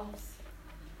ourselves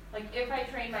Like, if I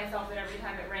train myself that every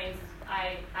time it rains,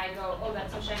 I go, oh,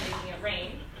 that's Hashem making it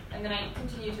rain, and then I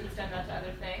continue to extend that to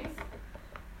other things,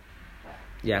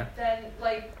 Yeah. then,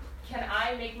 like, can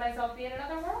I make myself be in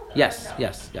another world? Or Yes. no?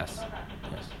 Yes. Okay.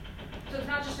 So it's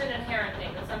not just an inherent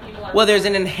thing that some people are... Well, there's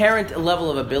an inherent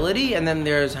level of ability, and then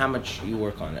there's how much you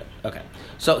work on it. Okay.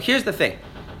 So here's the thing.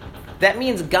 That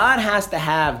means God has to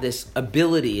have this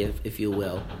ability, if you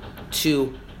will,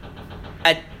 to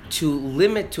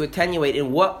limit, to attenuate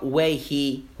in what way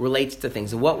he relates to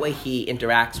things, in what way he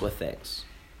interacts with things.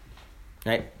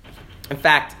 Right? In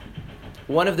fact,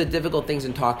 one of the difficult things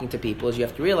in talking to people is you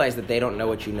have to realize that they don't know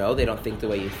what you know, they don't think the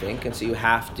way you think, and so you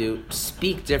have to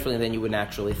speak differently than you would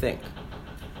naturally think.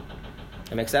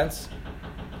 That make sense?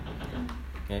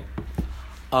 Okay.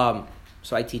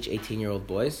 So I teach 18-year-old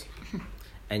boys,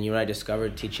 and you know what I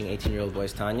discovered teaching 18-year-old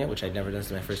boys Tanya, which I'd never done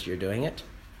since my first year doing it?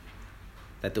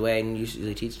 That the way I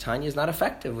usually teach Tanya is not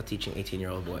effective with teaching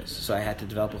 18-year-old boys. So I had to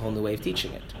develop a whole new way of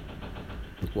teaching it.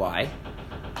 Why?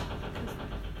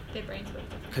 Their brains work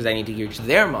different. Because I need to reach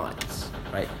their minds,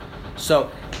 right?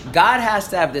 So God has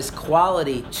to have this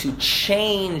quality to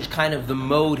change kind of the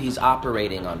mode he's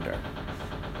operating under.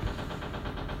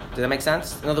 Does that make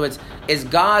sense? In other words, is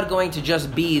God going to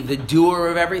just be the doer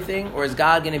of everything? Or is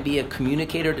God going to be a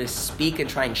communicator to speak and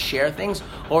try and share things?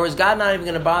 Or is God not even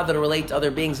going to bother to relate to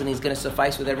other beings and he's going to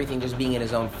suffice with everything just being in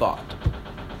his own thought?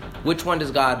 Which one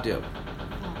does God do?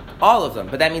 All of them.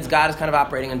 But that means God is kind of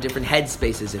operating in different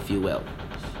headspaces, if you will.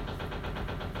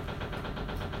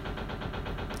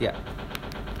 Yeah.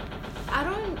 I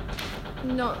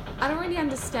don't really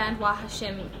understand why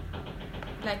Hashem,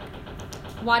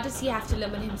 why does he have to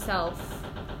limit himself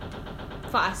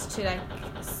for us to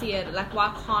see it?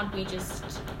 Why can't we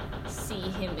just see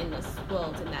him in this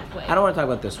world in that way? I don't want to talk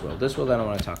about this world. This world I don't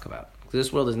want to talk about.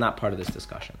 This world is not part of this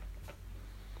discussion.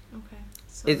 Okay.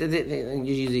 So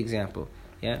You use the example.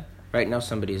 Yeah? Right now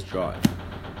somebody is drawing.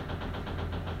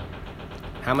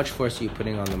 How much force are you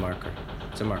putting on the marker?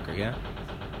 It's a marker, yeah?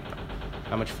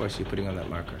 How much force are you putting on that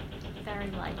marker?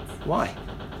 Very light. Why?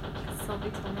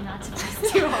 Sylvie told me not to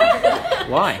press too hard.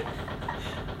 Why?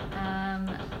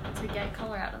 To get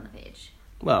color out on the page.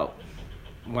 Well,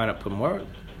 why not put more?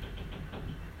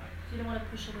 You don't want to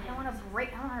push it. I don't want to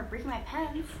break my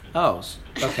pens. Oh,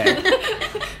 okay.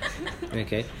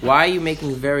 Okay. Why are you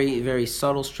making very, very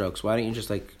subtle strokes? Why don't you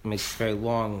just make very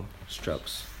long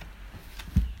strokes?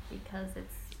 Because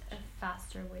it's a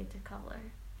faster way to color.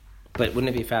 But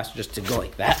wouldn't it be faster just to go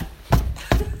like that?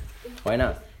 Why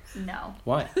not? No.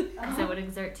 Why? Because it would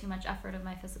exert too much effort of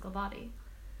my physical body.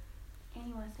 And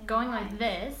you want to say Going like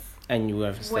this And you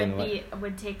have to stay in the light.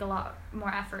 would take a lot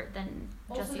more effort than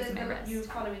just using my wrist. You're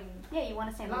following. Yeah, you want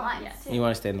to stay in the lines. Yes. Too. You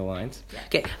want to stay in the lines? Yeah.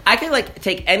 Okay, I could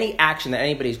take any action that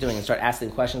anybody's doing and start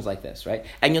asking questions like this, right?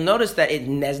 And you'll notice that it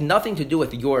has nothing to do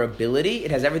with your ability.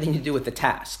 It has everything to do with the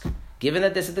task. Given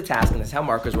that this is the task, and this is how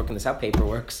markers work, and this is how paper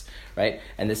works, right?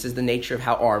 And this is the nature of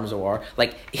how arms are.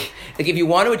 If you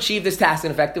want to achieve this task in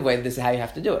an effective way, this is how you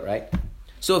have to do it, right?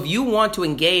 So if you want to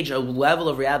engage a level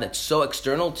of reality that's so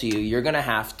external to you, you're going to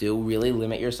have to really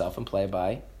limit yourself and play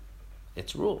by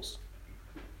its rules.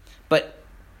 But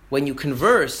when you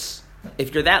converse,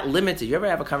 if you're that limited, you ever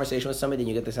have a conversation with somebody and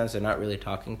you get the sense they're not really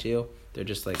talking to you? They're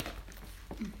just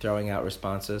throwing out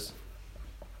responses.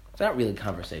 It's not really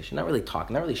conversation, not really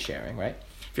talking, not really sharing, right?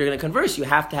 If you're going to converse, you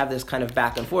have to have this kind of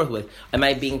back and forth with, am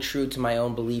I being true to my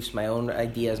own beliefs, my own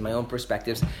ideas, my own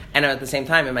perspectives? And at the same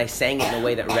time, am I saying it in a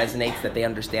way that resonates, that they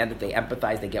understand, that they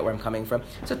empathize, they get where I'm coming from?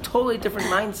 It's a totally different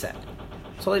mindset.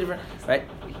 Totally different, right?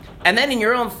 And then in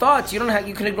your own thoughts, you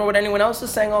can ignore what anyone else is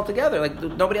saying altogether.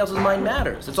 Nobody else's mind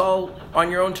matters. It's all on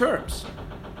your own terms.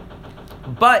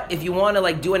 But if you want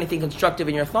to do anything constructive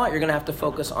in your thought, you're going to have to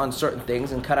focus on certain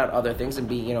things and cut out other things and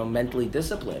be, mentally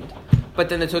disciplined. But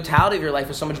then the totality of your life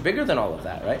is so much bigger than all of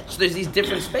that, right? So there's these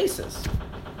different spaces,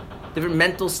 different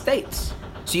mental states.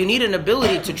 So you need an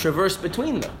ability to traverse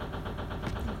between them.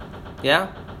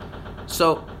 Yeah?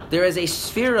 So there is a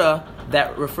sphera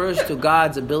that refers to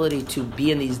God's ability to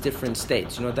be in these different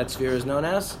states. You know what that sphere is known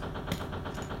as?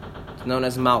 It's known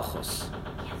as Malchus.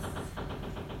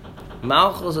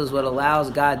 Malchus is what allows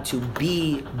God to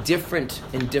be different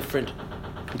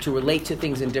to relate to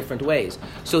things in different ways.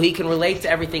 So he can relate to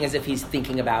everything as if he's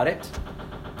thinking about it.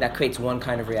 That creates one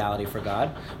kind of reality for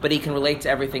God. But he can relate to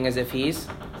everything as if he's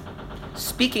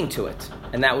speaking to it.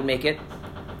 And that would make it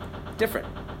different.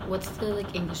 What's the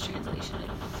English translation?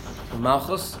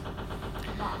 Malchus?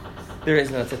 There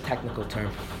is no, it's a technical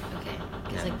term. Okay.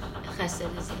 Because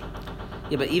chesed is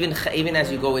Yeah, but even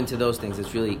as you go into those things,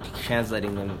 it's really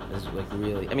translating them is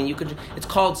really. I mean, it's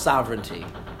called sovereignty.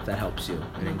 If that helps you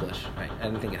in English, right? I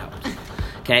don't think it helps.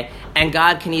 Okay? And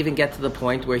God can even get to the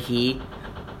point where he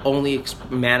only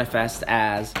manifests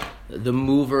as the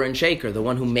mover and shaker, the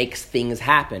one who makes things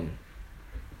happen.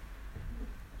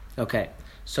 Okay.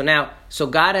 So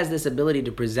God has this ability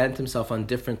to present himself on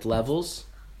different levels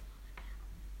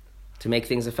to make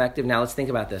things effective. Now let's think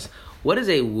about this. What does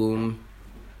a womb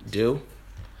do?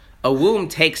 A womb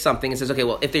takes something and says, okay,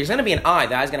 well, if there's going to be an eye,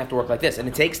 the eye's going to have to work like this. And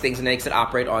it takes things and makes it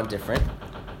operate on different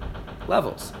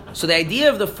levels. So the idea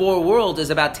of the four worlds is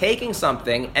about taking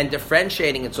something and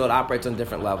differentiating it so it operates on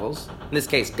different levels. In this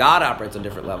case, God operates on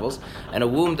different levels. And a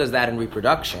womb does that in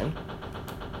reproduction.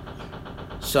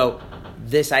 So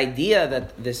this idea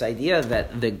that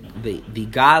the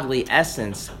godly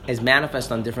essence is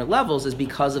manifest on different levels is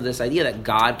because of this idea that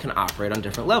God can operate on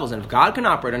different levels. And if God can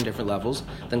operate on different levels,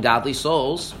 then godly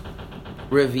souls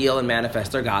reveal and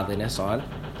manifest their godliness on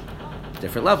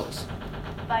different levels.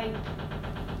 By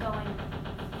going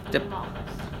through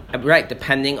Malchus. Right,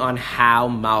 depending on how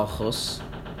Malchus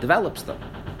develops them,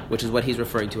 which is what he's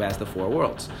referring to as the four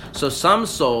worlds. So some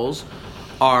souls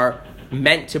are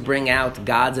meant to bring out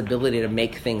God's ability to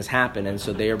make things happen, and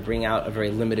so they bring out a very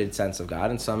limited sense of God,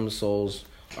 and some souls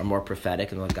are more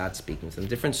prophetic and let God speaking to them.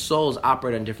 Different souls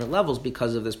operate on different levels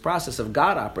because of this process of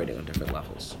God operating on different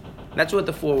levels. And that's what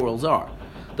the four worlds are.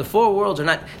 The four worlds are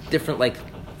not different like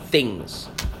things.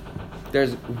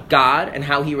 There's God and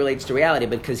how he relates to reality,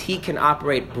 because he can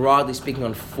operate, broadly speaking,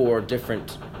 on four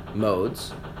different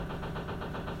modes.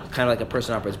 Kind of like a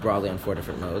person operates broadly on four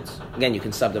different modes. Again, you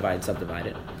can subdivide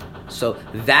it. So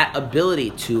that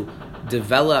ability to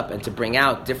develop and to bring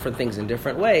out different things in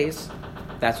different ways,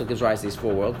 that's what gives rise to these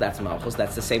four worlds. That's Malchus.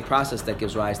 That's the same process that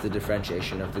gives rise to the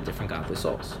differentiation of the different godly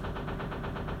souls.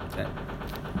 Okay.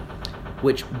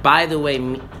 Which, by the way,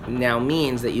 now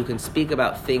means that you can speak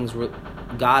about things,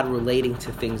 God relating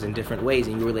to things in different ways,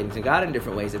 and you relating to God in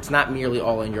different ways. It's not merely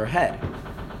all in your head.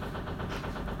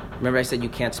 Remember I said you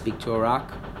can't speak to a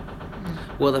rock?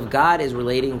 Well, if God is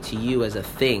relating to you as a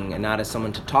thing and not as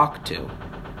someone to talk to,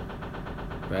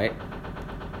 right,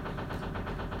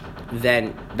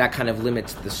 then that kind of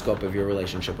limits the scope of your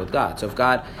relationship with God. So if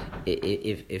God,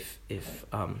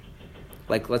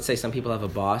 like let's say some people have a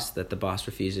boss that the boss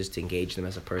refuses to engage them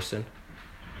as a person.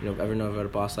 You know, ever know about a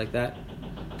boss like that?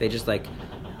 They just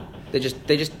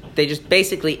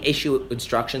basically issue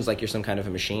instructions like you're some kind of a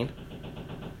machine.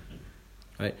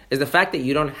 Right? Is the fact that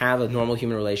you don't have a normal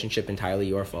human relationship entirely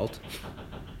your fault?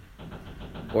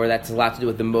 Or that's a lot to do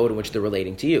with the mode in which they're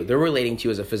relating to you. They're relating to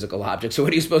you as a physical object, so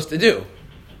what are you supposed to do?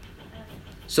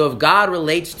 So if God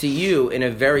relates to you in a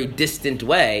very distant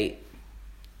way,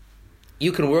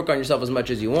 you can work on yourself as much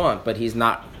as you want, but he's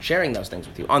not sharing those things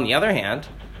with you. On the other hand,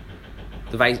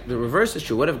 the reverse is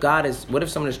true. What if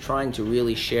someone is trying to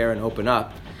really share and open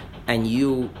up, and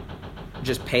you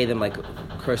just pay them like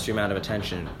a cursory amount of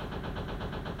attention?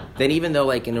 Then even though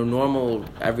like in a normal,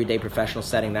 everyday professional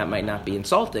setting, that might not be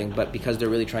insulting, but because they're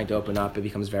really trying to open up, it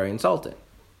becomes very insulting,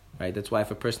 right? That's why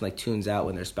if a person like tunes out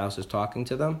when their spouse is talking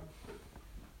to them,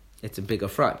 it's a big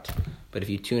affront. But if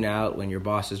you tune out when your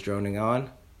boss is droning on,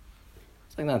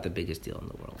 it's like not the biggest deal in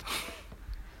the world.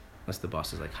 Unless the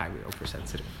boss is like highly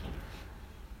oversensitive.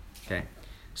 Okay?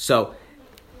 So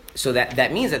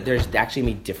that means that there's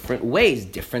actually different ways,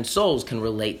 different souls can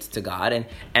relate to God,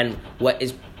 and what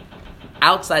is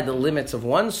outside the limits of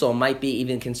one soul might be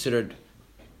even considered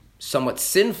somewhat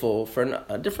sinful for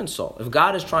a different soul. If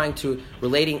God is trying to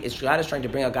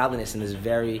bring out godliness in this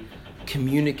very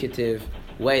communicative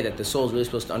way that the soul is really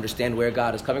supposed to understand where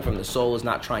God is coming from, the soul is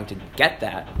not trying to get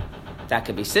that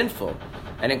could be sinful.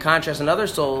 And in contrast, another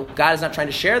soul, God is not trying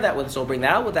to share that with the soul, bring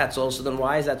that out with that soul, so then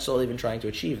why is that soul even trying to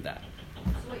achieve that?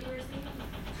 So what you were saying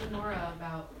to Nora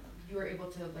about you were able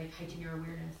to like heighten your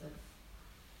awareness of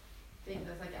things,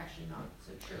 that's like actually not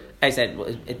so true. I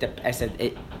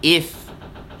said if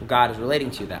God is relating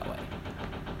to you that way.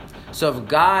 So if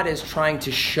God is trying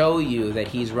to show you that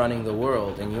he's running the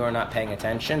world and you are not paying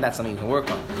attention, that's something you can work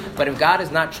on. But if God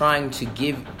is not trying to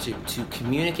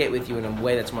communicate with you in a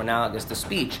way that's more analogous to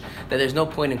speech, then there's no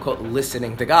point in, quote,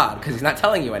 listening to God, because he's not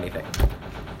telling you anything.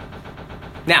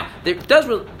 Now, there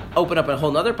does open up a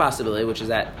whole other possibility, which is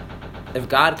that if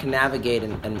God can navigate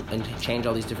and change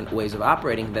all these different ways of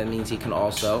operating, that means he can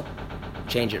also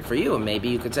change it for you. And maybe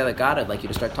you could say, like, God, I'd like you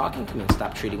to start talking to me and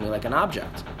stop treating me like an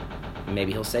object. And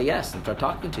maybe he'll say yes and start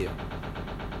talking to you.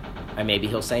 And maybe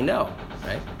he'll say no,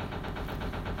 right?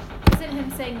 Isn't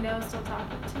him saying no still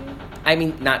talking to you? I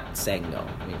mean, not saying no.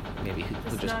 I mean, maybe he'll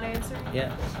just not answering?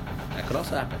 Yeah, that could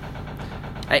also happen.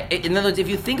 In other words, if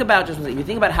you think about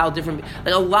how different,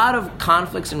 like a lot of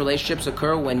conflicts in relationships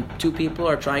occur when two people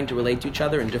are trying to relate to each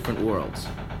other in different worlds.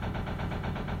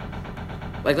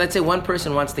 Like, let's say one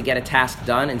person wants to get a task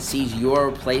done and sees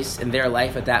your place in their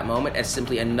life at that moment as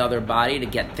simply another body to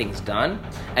get things done,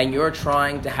 and you're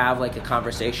trying to have, like, a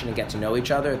conversation and get to know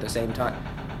each other at the same time.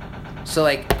 So,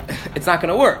 like, it's not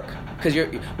going to work. Because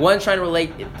one's trying to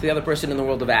relate to the other person in the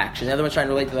world of action, the other one's trying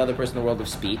to relate to the other person in the world of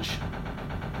speech.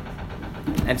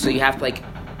 And so you have to, like,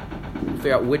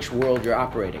 figure out which world you're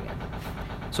operating in.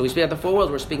 So we speak about the four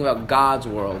worlds, we're speaking about God's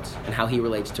world and how he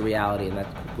relates to reality, and that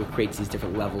what creates these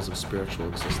different levels of spiritual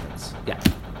existence. Yeah.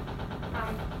 Do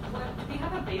we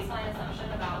have a baseline assumption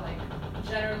about, like,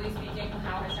 generally speaking,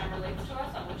 how Hashem relates to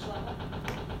us, on which level?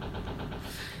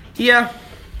 Yeah.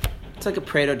 It's like a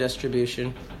Pareto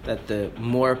distribution, that the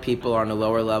more people are on a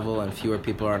lower level and fewer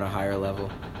people are on a higher level.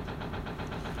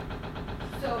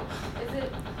 So, is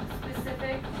it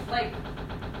specific, like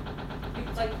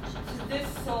to this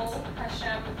soul,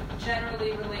 Hashem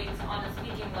generally relates on a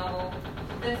speaking level,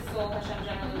 this soul, Hashem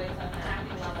generally relates on an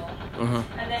acting level.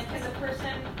 Mm-hmm. And then can the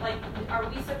person, like, are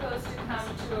we supposed to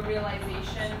come to a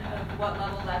realization of what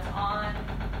level that's on?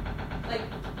 Like,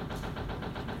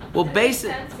 well,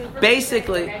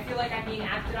 basically, like, I feel like I'm being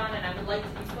acted on and I would like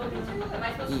to be spoken to. Am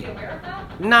I supposed to be aware of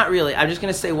that? not really. I'm just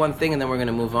going to say one thing and then we're going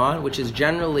to move on, which is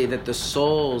generally that the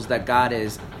souls that God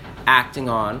is acting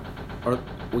on, or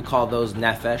we call those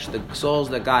nefesh, the souls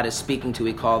that God is speaking to,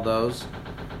 we call those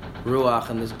ruach,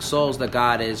 and the souls that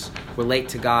God is relate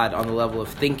to God on the level of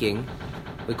thinking,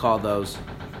 we call those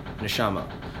neshama.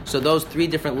 So those three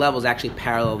different levels actually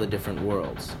parallel the different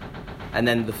worlds. And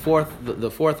then the fourth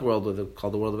world,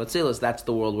 called the world of Atzilus, that's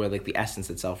the world where, like, the essence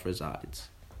itself resides.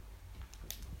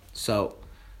 So,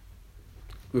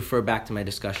 refer back to my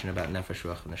discussion about Nefesh,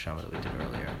 Ruach, and Neshama that we did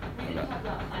earlier. We didn't talk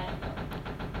about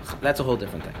Mayanot. That's a whole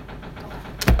different thing.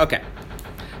 Okay.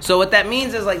 So what that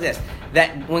means is like this,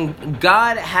 that when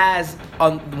God has,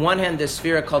 on one hand, this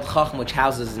sphere called Chacham, which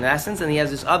houses an essence, and he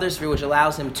has this other sphere which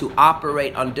allows him to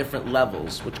operate on different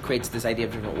levels, which creates this idea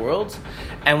of different worlds.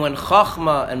 And when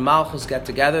Chachma and Malchus get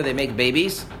together, they make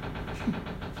babies.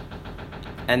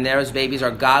 And those babies are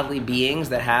godly beings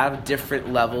that have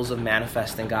different levels of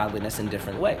manifesting godliness in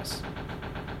different ways.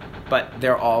 But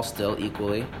they're all still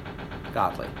equally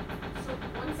godly. So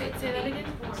once it's Say that again?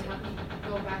 born, how can you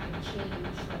go back and change,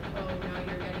 like, oh, now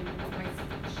you're getting my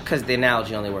speech? Because the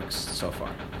analogy only works so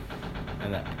far.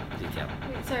 In that detail.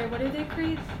 Wait, sorry, what did they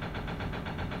create?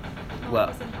 Well,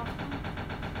 Malchus and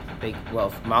Chachma?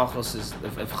 If Malchus is,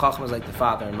 if Chachma is like the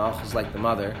father and Malchus is like the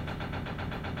mother,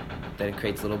 then it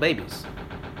creates little babies,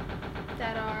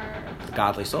 That are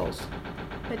godly souls.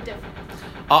 but different.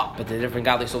 But the different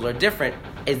godly souls are different.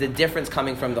 Is the difference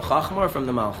coming from the Chachma or from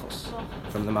the Malchus?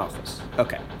 From the Malchus.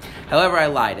 Okay. However, I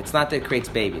lied. It's not that it creates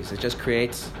babies. It just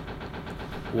creates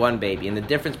one baby. And the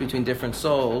difference between different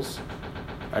souls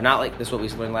are not like this. What we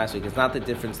learned last week. It's not the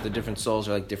difference. The different souls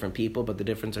are like different people, but the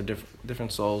difference are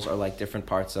different souls are like different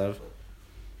parts of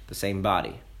the same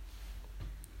body.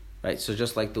 Right. So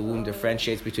just like the womb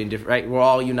differentiates between different. Right. We're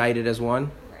all united as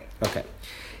one. Okay.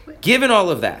 Given all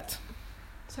of that,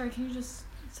 Sorry, can you just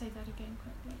say that again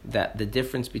quickly? that the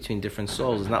difference between different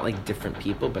souls is not like different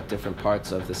people, but different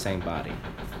parts of the same body.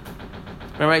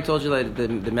 Remember I told you that the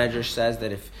Medrash says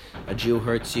that if a Jew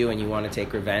hurts you and you want to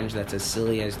take revenge, that's as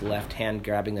silly as the left hand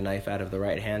grabbing the knife out of the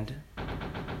right hand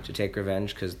to take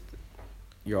revenge, because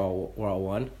we're all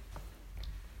one.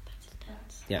 That's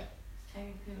intense. Yeah.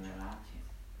 Technically, we're allowed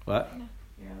to. What?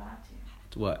 You're allowed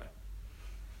to. What?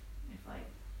 If, like,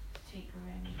 take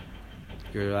revenge.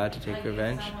 You're allowed to take Like,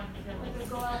 revenge? If someone kills.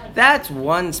 Go ahead. That's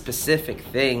one specific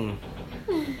thing.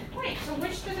 Wait, so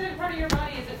which specific part of your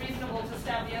body is it reasonable to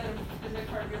stab the other specific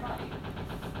part of your body?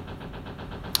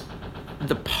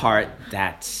 The part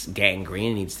that's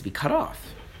gangrene needs to be cut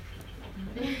off.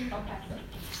 Okay. All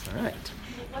right.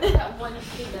 What's that one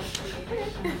thing that's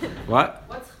created? What?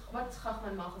 What's Chachma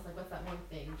and Malchus, like, what's that one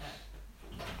thing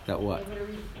That what? like, what do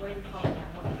we call it,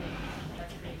 that one thing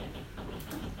that's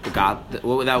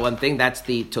created? That one thing, that's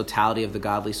the totality of the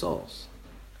godly souls.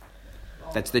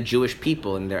 That's the Jewish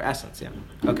people in their essence, yeah.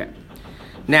 Okay.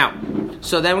 Now,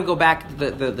 so then we go back to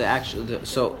the actual,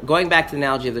 so going back to the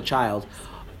analogy of the child,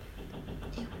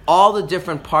 all the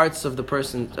different parts of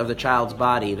the child's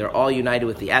body, they're all united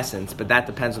with the essence, but that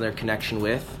depends on their connection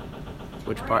with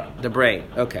which part? The brain.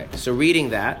 Okay. So reading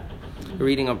that, we're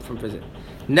reading up from prison.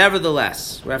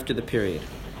 Nevertheless, we're after the period.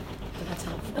 That's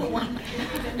helpful.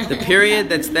 The period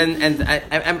that's then, and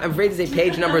I'm afraid to say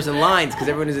page numbers and lines because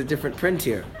everyone is a different print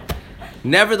here.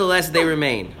 Nevertheless, they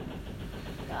remain.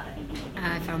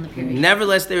 I found the period.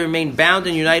 Nevertheless, they remain bound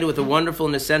and united with a wonderful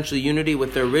and essential unity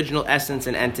with their original essence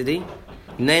and entity,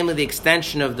 namely the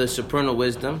extension of the supernal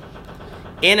wisdom,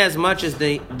 Inasmuch as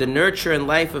the nurture and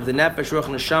life of the nefesh, ruach,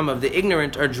 neshama of the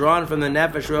ignorant are drawn from the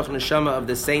nefesh, ruach, neshama of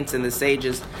the saints and the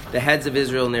sages, the heads of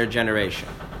Israel in their generation.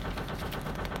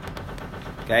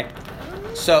 Okay?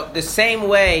 So the same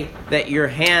way that your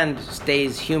hand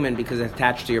stays human because it's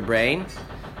attached to your brain,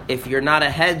 if you're not a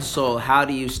head soul, how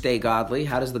do you stay godly?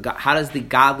 How does the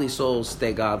godly souls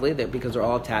stay godly? Because they're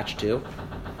all attached to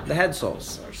the head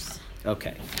souls.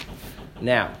 Okay.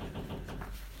 Now,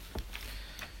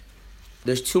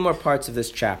 there's two more parts of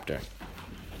this chapter.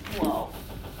 Whoa.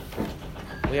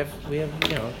 We have,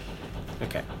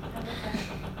 okay.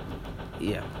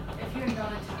 Yeah. If you're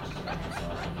not attached to the head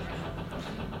soul, I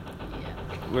need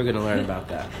to know. We're going to learn about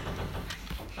that.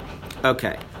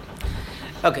 Okay.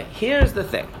 Okay, here's the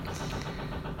thing.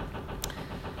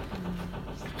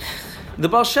 The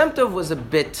Baal Shem Tov was a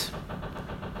bit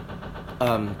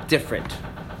different.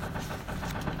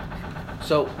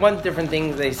 So one different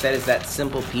thing they said is that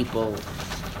simple people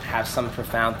have some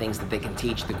profound things that they can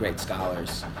teach the great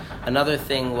scholars. Another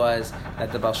thing was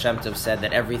that the Baal Shem Tov said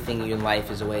that everything in life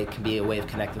can be a way of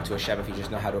connecting to Hashem if you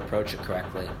just know how to approach it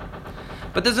correctly.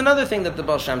 But there's another thing that the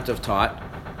Baal Shem Tov taught,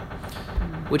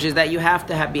 which is that you have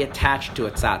to be attached to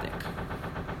a tzaddik.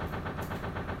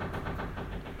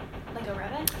 Like a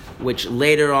rebbe? Which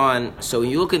later on, so when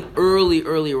you look at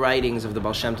early writings of the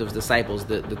Baal Shem Tov's disciples,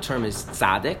 the term is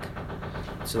tzaddik.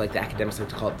 So like the academics like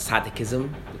to call it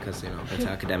tzaddikism, because, that's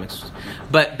how academics...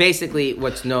 But basically,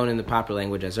 what's known in the popular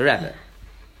language as a rebbe.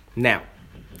 Now,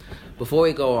 before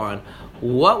we go on,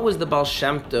 what was the Baal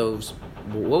Shem Tov's...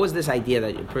 What was this idea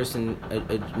that a person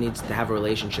needs to have a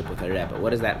relationship with a rebbe?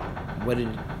 What is that? What did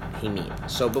he mean?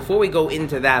 So before we go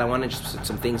into that, I want to just put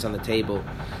some things on the table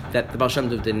that the Baal Shem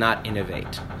Tov did not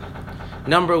innovate.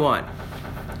 Number one,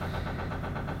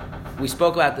 we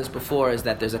spoke about this before, is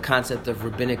that there's a concept of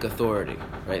rabbinic authority,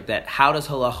 right? That how does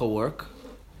halacha work?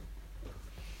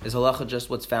 Is halacha just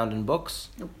what's found in books?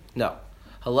 Nope. No.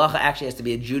 Halacha actually has to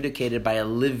be adjudicated by a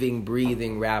living,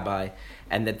 breathing rabbi,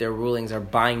 and that their rulings are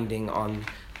binding on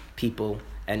people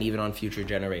and even on future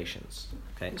generations.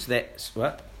 Okay, so that's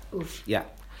what? Oof. Yeah.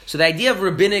 So the idea of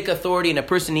rabbinic authority and a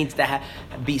person needs to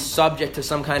be subject to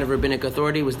some kind of rabbinic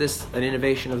authority, was this an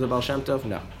innovation of the Baal Shem Tov?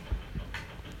 No.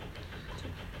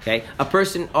 Okay, a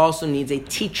person also needs a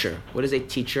teacher. What is a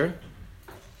teacher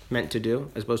meant to do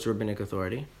as opposed to rabbinic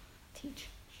authority? Teach.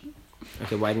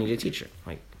 Okay, why do you need a teacher?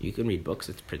 Like, you can read books,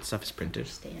 stuff is printed.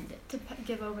 Understand it. To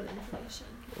give over the information.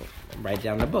 Write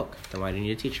down the book. Then why do you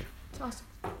need a teacher? To also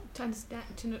to understand,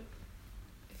 to know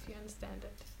if you understand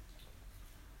it.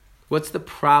 What's the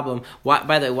problem? Why,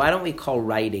 by the way, why don't we call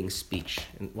writing speech?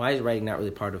 And why is writing not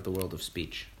really part of the world of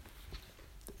speech?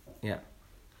 Yeah.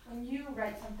 When you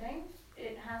write something,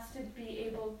 it has to be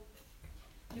able,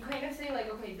 you kind of say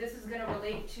like, okay, this is going to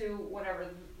relate to whatever,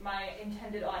 my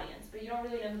intended audience, but you don't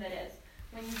really know who that is.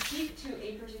 When you speak to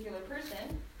a particular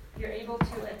person, you're able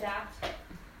to adapt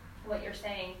what you're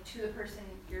saying to the person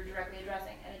you're directly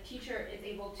addressing. And a teacher is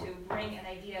able to bring an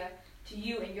idea to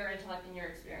you and your intellect and your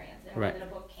experience in a way that a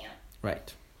book can't.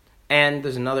 Right. And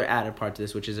there's another added part to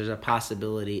this, which is there's a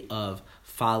possibility of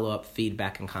follow-up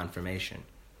feedback and confirmation.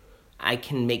 I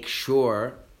can make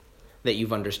sure that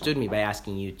you've understood me by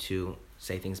asking you to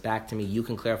say things back to me. You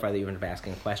can clarify that even by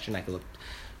asking a question. I can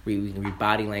read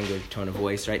body language, tone of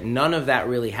voice, right? None of that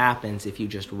really happens if you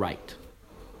just write.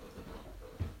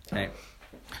 Okay?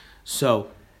 So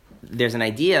there's an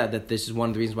idea that this is one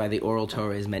of the reasons why the oral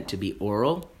Torah is meant to be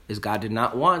oral, is God did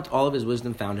not want all of his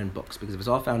wisdom found in books. Because if it's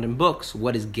all found in books,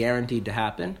 what is guaranteed to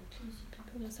happen?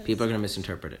 People are going to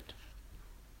misinterpret it.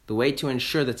 The way to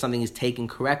ensure that something is taken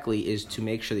correctly is to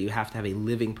make sure that you have to have a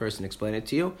living person explain it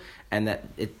to you, and that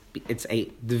it's a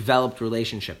developed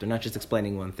relationship. They're not just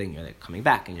explaining one thing. You're coming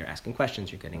back and you're asking questions.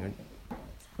 You're getting.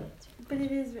 But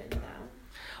it is written down.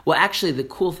 Well, actually, the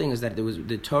cool thing is that there was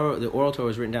the oral Torah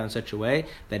was written down in such a way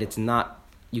that it's not.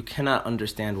 You cannot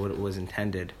understand what it was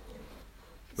intended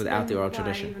without the oral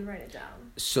tradition. Why even write it down?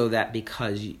 So that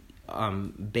because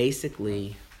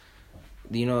basically,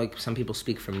 like some people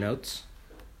speak from notes.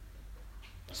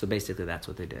 So basically, that's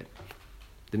what they did.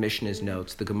 The Mishnah's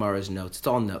notes, the Gemara's notes, it's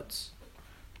all notes.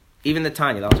 Even the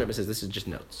Tanya, the Alter Rebbe says this is just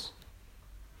notes.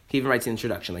 He even writes the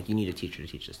introduction, like you need a teacher to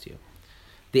teach this to you.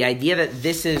 The idea that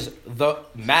this is the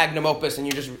magnum opus, and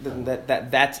you just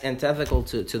that's antithetical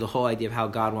to the whole idea of how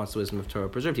God wants the wisdom of Torah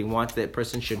preserved. He wants that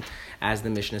person should, as the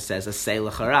Mishnah says, a say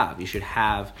l'charav. You should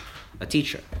have a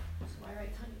teacher. So why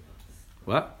write tiny books?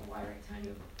 What? Why write tiny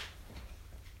books?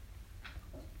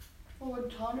 Well,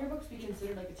 would Talmud books be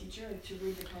considered like a teacher, like to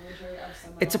read the commentary of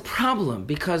someone It's a else? problem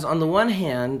because on the one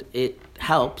hand it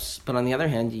helps, but on the other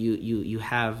hand you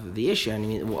have the issue. I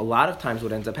mean, a lot of times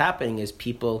what ends up happening is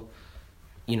people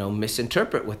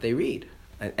misinterpret what they read.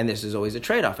 And this is always a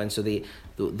trade-off. And so the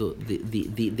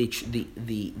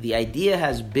idea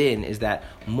has been is that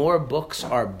more books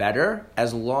are better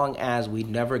as long as we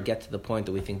never get to the point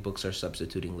that we think books are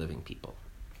substituting living people.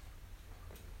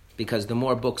 Because the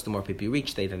more books, the more people you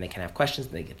reach, then they can have questions,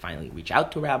 and they can finally reach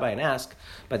out to a rabbi and ask.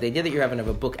 But the idea that you're having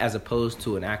a book as opposed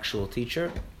to an actual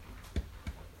teacher.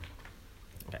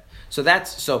 Okay.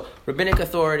 So rabbinic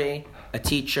authority, a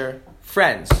teacher,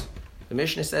 friends. The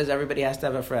Mishnah says everybody has to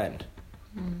have a friend.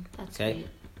 That's Okay. sweet.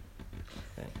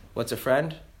 Okay. What's a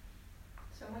friend?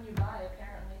 Someone you buy,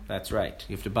 apparently. That's right.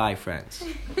 You have to buy friends.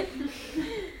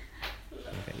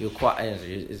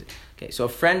 Okay. So a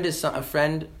friend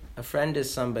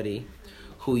is somebody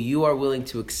who you are willing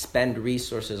to expend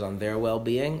resources on their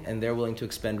well-being, and they're willing to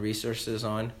expend resources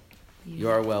on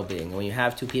your well-being. When you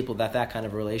have two people that kind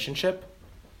of relationship,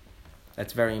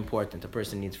 that's very important. A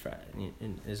person needs friends.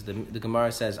 The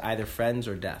Gemara says either friends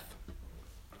or death.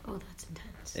 Oh, that's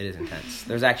intense. It is intense.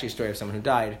 There's actually a story of someone who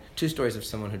died. 2 stories of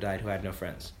someone who died who had no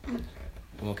friends. We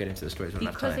won't get into the stories. We don't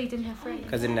have Because time. they didn't have friends.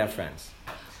 Because they didn't have friends.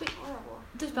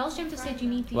 Does Baal Shem Tov say you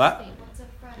need these What? things? What's a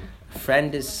friend?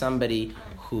 Friend is somebody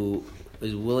who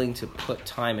is willing to put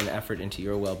time and effort into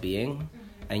your well-being,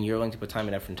 and you're willing to put time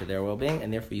and effort into their well-being,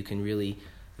 and therefore you can really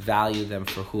value them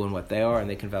for who and what they are, and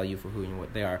they can value you for who and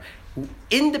what they are,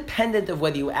 independent of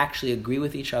whether you actually agree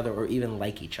with each other or even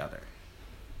like each other.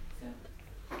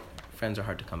 Friends are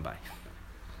hard to come by.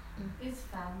 Is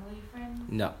family friends?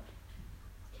 No.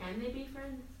 Can they be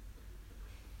friends?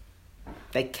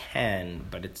 They can,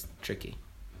 but it's tricky.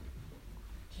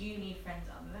 Do you need friends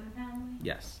other than family?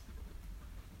 Yes.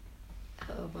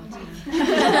 Oh, but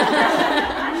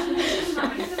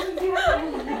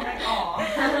Like, aw.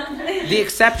 The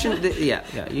exception,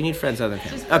 you need friends other than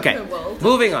family. Okay,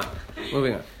 moving on.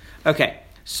 Okay,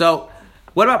 so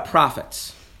what about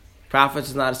prophets? Prophets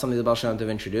is not something the Baal Shem Tov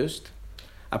introduced.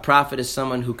 A prophet is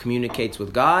someone who communicates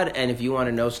with God, and if you want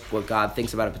to know what God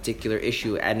thinks about a particular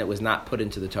issue and it was not put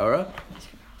into the Torah,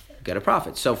 get a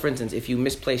prophet. So, for instance, if you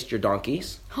misplaced your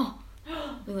donkeys,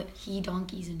 he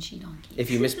donkeys and she donkeys. if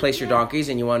you misplace your donkeys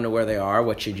and you want to know where they are,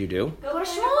 what should you do? Go to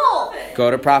Shmuel.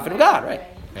 Go to prophet of God, right?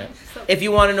 Yeah. If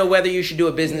you want to know whether you should do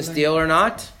a business deal or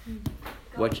not,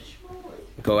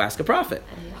 go ask a prophet.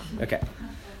 Okay.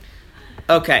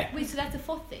 Wait, so that's the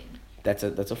 4th thing. That's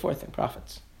a 4th thing,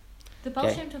 prophets. The Baal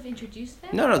Okay. Shem Tov introduced them?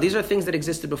 No, these are things that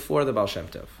existed before the Baal Shem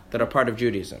Tov, that are part of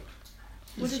Judaism.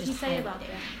 What did he say about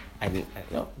them?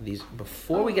 These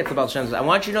before we get to the Baal Shem Tov, I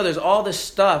want you to know there's all this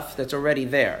stuff that's already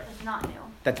there. That's not new.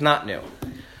 That's not new.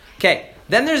 Okay,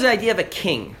 then there's the idea of a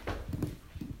king.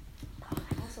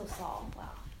 Also Saul.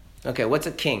 Wow. Okay, what's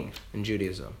a king in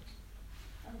Judaism?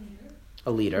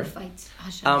 A leader. Who fights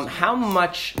Hashem's How wars.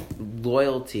 much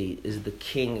loyalty is the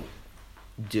king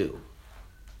due?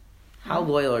 How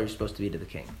loyal are you supposed to be to the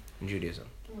king in Judaism?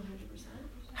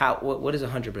 100%. What is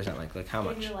 100% like? Like how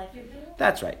much? Give your life.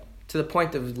 That's right. To the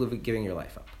point of giving your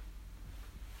life up.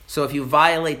 So if you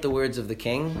violate the words of the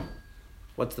king,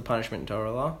 what's the punishment in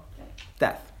Torah law?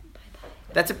 Death.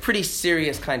 That's a pretty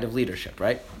serious kind of leadership,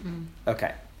 right?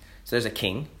 Okay. So there's a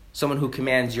king, someone who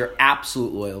commands your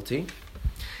absolute loyalty.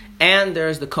 And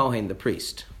there's the Kohen, the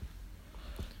priest.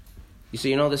 So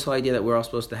you know this whole idea that we're all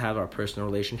supposed to have our personal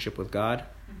relationship with God?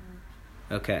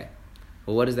 Okay.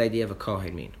 Well, what does the idea of a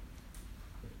Kohen mean?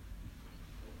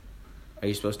 Are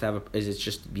you supposed to have is it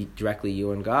just be directly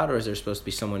you and God, or is there supposed to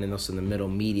be someone else in the middle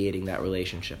mediating that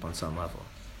relationship on some level?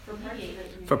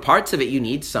 For parts of it, you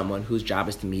need someone whose job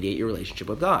is to mediate your relationship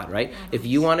with God, right? If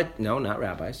you want to, no, not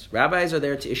rabbis. Rabbis are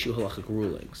there to issue halachic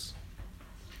rulings.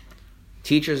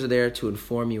 Teachers are there to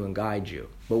inform you and guide you.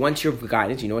 But once you're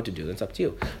guided, you know what to do. That's up to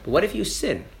you. But what if you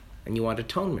sin and you want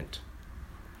atonement?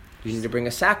 You need to bring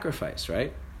a sacrifice,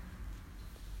 right?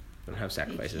 We don't have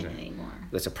sacrifices anymore.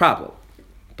 That's a problem.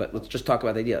 But let's just talk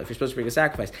about the idea. If you're supposed to bring a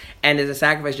sacrifice, and is a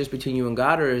sacrifice just between you and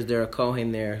God, or is there a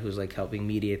Kohen there who's like helping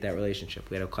mediate that relationship?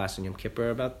 We had a class in Yom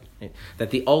Kippur about that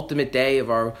the ultimate day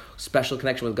of our special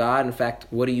connection with God. In fact,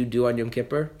 what do you do on Yom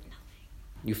Kippur?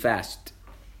 You fast.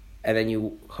 And then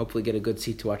you hopefully get a good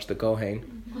seat to watch the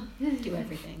Kohen.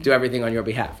 Do everything on your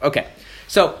behalf. Okay.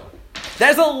 So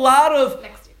there's a lot of...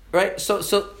 Right? So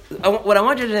what I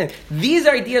want you to understand, these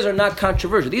ideas are not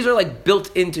controversial. These are like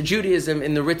built into Judaism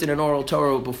in the written and oral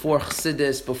Torah before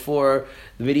Chassidus, before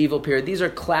the medieval period. These are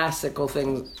classical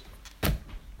things.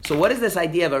 So what is this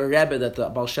idea of a Rebbe that the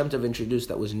Baal Shem Tov introduced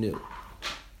that was new?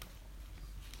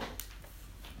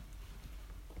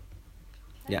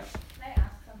 Yeah. Can I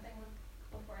ask something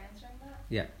before answering that?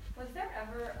 Yeah. Was there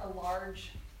ever a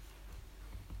large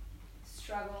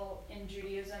struggle in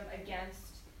Judaism against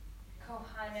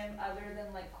Kohanim other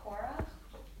than like Korah?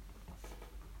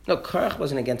 No, Korach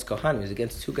wasn't against Kohanim. He was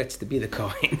against who gets to be the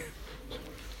Kohen.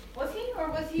 Was he, or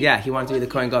was he? Yeah, he wanted to be the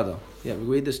Kohen Gadol. Yeah,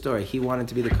 read the story. He wanted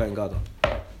to be the Kohen Gadol.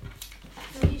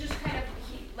 So he just kind of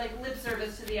lip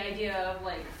service to the idea of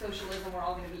like socialism. We're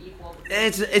all going to be equal.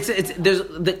 It's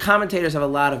the commentators have a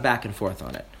lot of back and forth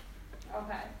on it.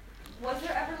 Okay. Was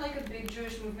there ever like a big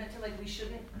Jewish movement to like we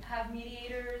shouldn't have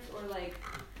mediators, or like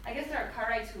I guess there are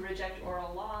Karaites who reject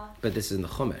oral law. But this is in the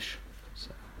Chumash. So.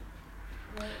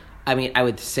 Right. I mean, I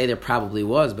would say there probably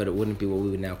was, but it wouldn't be what we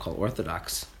would now call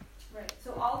Orthodox. Right.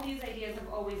 So all these ideas have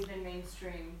always been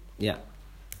mainstream. Yeah.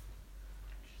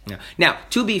 Now,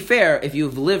 to be fair, if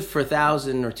you've lived for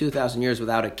 1,000 or 2,000 years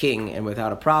without a king and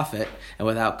without a prophet and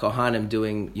without Kohanim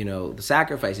doing, the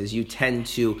sacrifices, you tend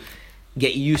to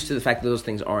get used to the fact that those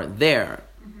things aren't there.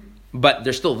 Mm-hmm. But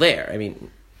they're still there. I mean,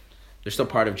 they're still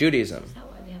part of Judaism. Is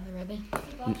that why we have the Rebbe?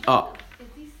 Oh. Is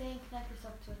he saying connect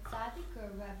yourself to a tzaddik or a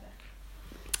rebbe?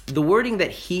 The wording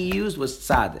that he used was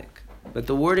tzaddik, but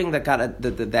the wording that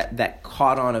that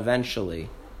caught on eventually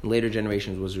in later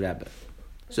generations was rebbe.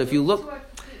 So if you look,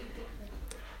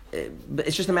 but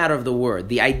it's just a matter of the word.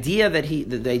 The idea that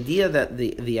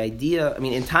the idea. I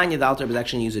mean, in Tanya, the Alter Rebbe is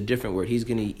actually use a different word. He's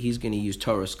gonna use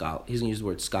Torah scholar. He's gonna use the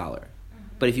word scholar.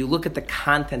 But if you look at the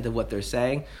content of what they're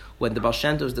saying, when the Baal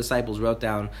Shem Tov's disciples wrote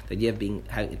down the idea of being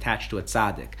attached to a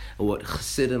tzaddik, or what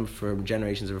Chassidim for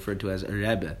generations have referred to as a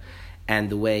rebbe, and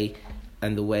the way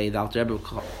the Alter Rebbe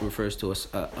refers to a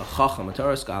chacham, a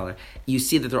Torah scholar, you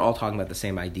see that they're all talking about the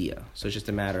same idea. So it's just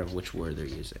a matter of which word they're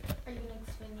using. Are you going to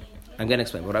explain the idea? I'm going to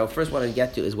explain. What I first want to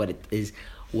get to is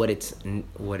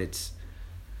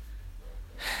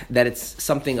that it's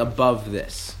something above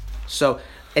this. So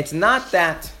it's not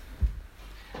that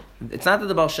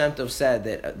the Baal Shem Tov said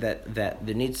that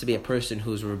there needs to be a person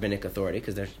who's rabbinic authority,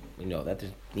 because there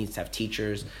needs to have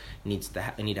teachers, need to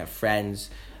have friends,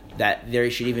 that there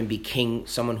should even be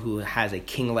someone who has a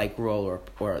king-like role,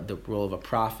 or the role of a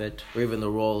prophet, or even the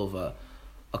role of a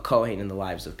Kohen in the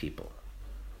lives of people.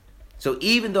 So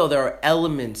even though there are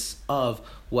elements of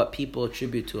what people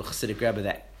attribute to a Hasidic Rebbe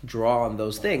that draw on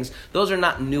those things, those are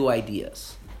not new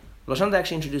ideas. Baal Shem Tov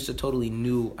actually introduced a totally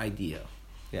new idea.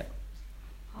 Yeah.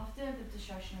 After the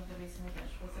destruction of the Beis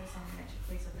Hamikdash, was there something that took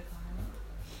place at the Kohanim?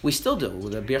 We still do.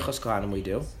 With the Birchos Kohanim we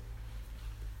do. Okay,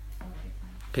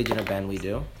 fine. Pidyon Aben we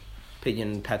do.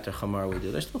 Pidyon Peter Chamar we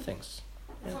do. There's still things.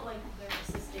 It's not like they're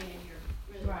assisting in your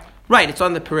really. Right. Right, it's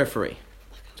on the periphery.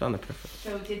 It's on the periphery.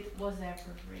 So was there a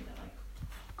periphery that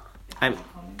I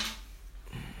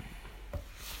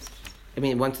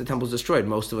mean, once the temple's destroyed,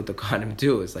 most of what the Kohanim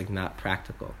do is not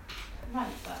practical. Right,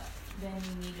 but then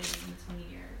you needed a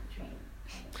 20-year training.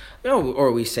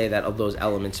 Or we say that of those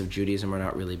elements of Judaism are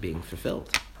not really being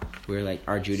fulfilled. We're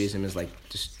our Judaism is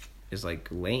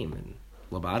lame and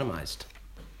lobotomized.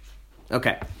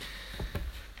 Okay.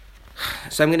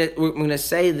 So we're gonna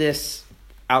say this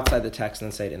outside the text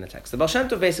and then say it in the text. The Baal Shem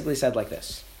Tov basically said like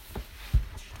this: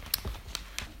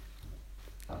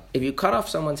 if you cut off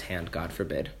someone's hand, God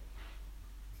forbid,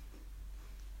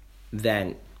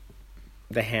 then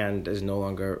the hand is no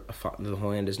longer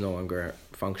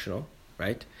functional,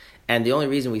 right? And the only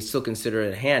reason we still consider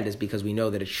it a hand is because we know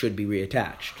that it should be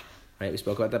reattached, right? We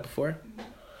spoke about that before.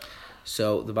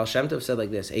 So the Baal Shem Tov said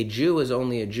like this: a Jew is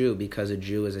only a Jew because a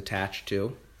Jew is attached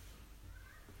to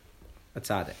a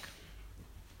tzaddik.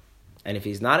 And if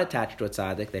he's not attached to a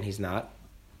tzaddik, then he's not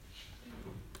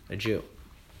a Jew.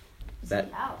 Is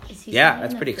he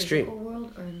that's in pretty the extreme. physical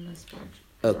world or in the spiritual?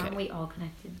 Okay. Aren't we all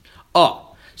connected?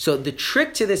 So the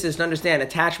trick to this is to understand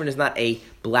attachment is not a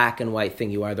black and white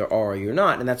thing. You either are or you're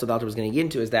not. And that's what the author was going to get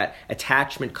into, is that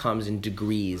attachment comes in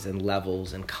degrees and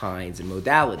levels and kinds and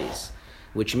modalities,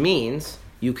 which means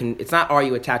it's not are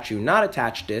you attached or you're not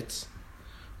attached, it's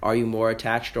are you more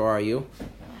attached or are you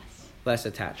less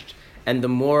attached. And the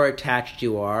more attached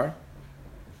you are,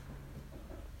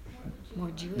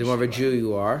 the more of a Jew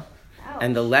you are. Ouch.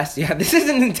 And the less, this is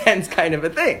an intense kind of a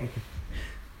thing.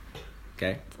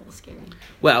 Okay? It's a little scary.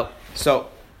 Well, so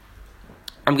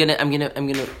I'm gonna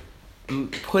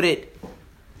put it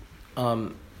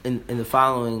in the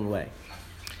following way.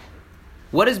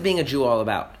 What is being a Jew all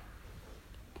about?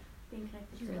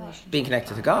 Being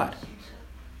connected to God.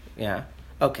 Yeah.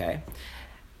 Okay.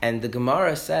 And the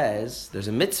Gemara says there's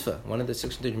a mitzvah. One of the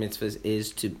 600 mitzvahs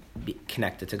is to be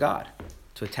connected to God,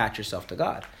 to attach yourself to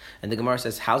God. And the Gemara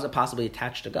says, how is it possibly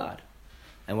attached to God?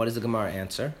 And what does the Gemara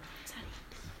answer?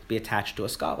 Be attached to a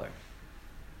scholar.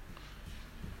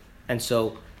 And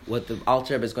so what the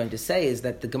Alter Rebbe is going to say is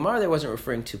that the Gemara there wasn't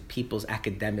referring to people's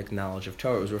academic knowledge of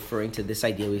Torah. It was referring to this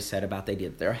idea we said about the idea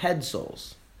that there are head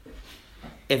souls.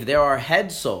 If there are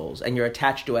head souls and you're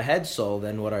attached to a head soul,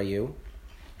 then what are you?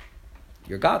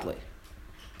 you're godly.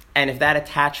 And if that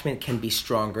attachment can be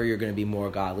stronger, you're going to be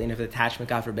more godly. And if the attachment,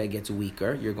 God forbid, gets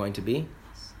weaker, you're going to be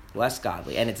less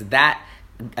godly. And it's that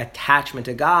attachment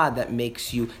to God that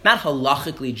makes you not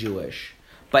halachically Jewish,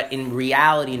 but in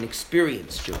reality and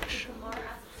experience Jewish.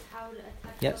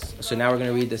 Yes. So now we're going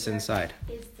to read this inside.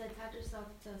 Is to attach yourself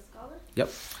to a scholar?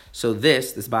 Yep. So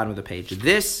this bottom of the page,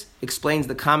 this explains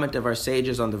the comment of our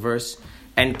sages on the verse,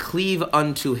 and cleave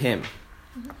unto him.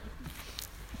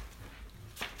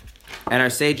 And our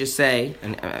sages say,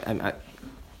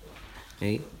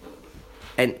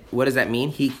 and what does that mean?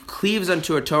 He cleaves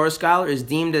unto a Torah scholar, is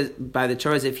deemed by the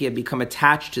Torah as if he had become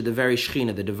attached to the very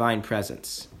Shekhinah, the divine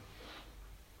presence.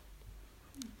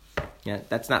 Yeah,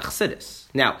 that's not Chassidus.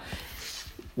 Now,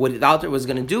 what the author was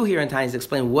going to do here in time is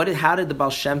explain how did the Baal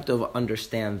Shem Tov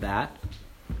understand that?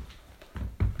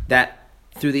 That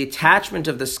through the attachment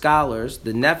of the scholars,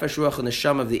 the nefesh, ruach, and the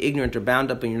sham of the ignorant are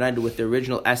bound up and united with the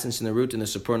original essence and the root and the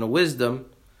supernal wisdom,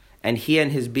 and he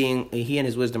and his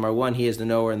wisdom are one. He is the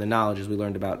knower and the knowledge, as we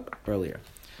learned about earlier.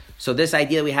 So this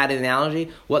idea we had in the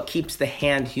analogy, what keeps the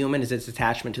hand human is its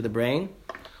attachment to the brain.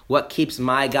 What keeps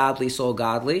my godly soul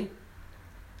godly?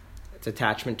 Its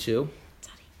attachment to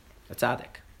a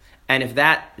tzaddik. And if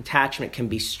that attachment can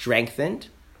be strengthened,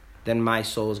 then my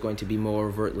soul is going to be more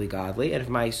overtly godly. And if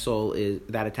my soul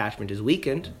that attachment is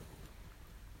weakened,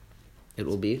 it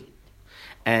will be.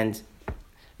 And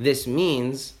this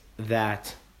means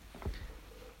that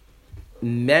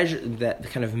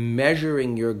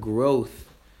measuring your growth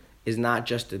is not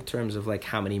just in terms of like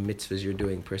how many mitzvahs you're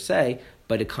doing per se,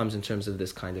 but it comes in terms of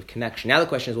this kind of connection. Now the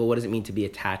question is, well, what does it mean to be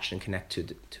attached and connect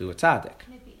to a tzaddik?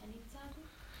 Can it be any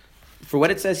tzaddik? For what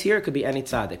it says here, it could be any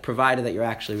tzaddik, provided that you're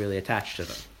actually really attached to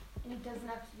them. And it doesn't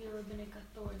have to be a rabbinic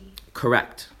authority.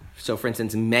 Correct. So, for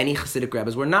instance, many Hasidic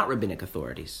rabbis were not rabbinic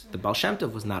authorities. The Baal Shem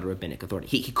Tov was not a rabbinic authority.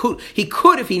 He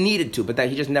could if he needed to, but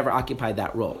he just never occupied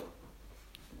that role.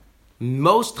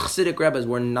 Most Hasidic rabbis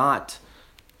were not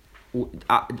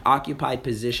occupied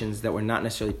positions that were not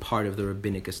necessarily part of the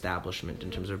rabbinic establishment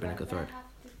in terms of rabbinic authority.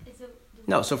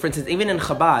 No. So, for instance, even in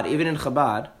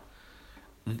Chabad,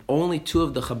 only two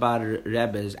of the Chabad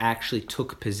rebbes actually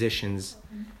took positions.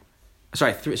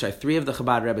 Three of the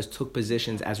Chabad Rebbes took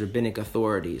positions as rabbinic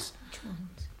authorities. Which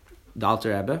ones? The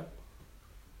Alter Rebbe,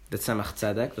 the Tzemach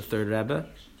Tzedek, the third Rebbe.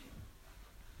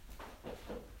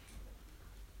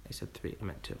 I said three, I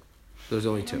meant two. There was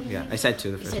only two, yeah. I said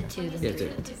two. You said two. Yeah, two.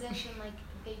 The position, like,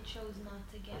 they chose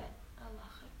not to get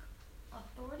halachic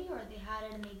authority, or they had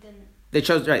it and they didn't? They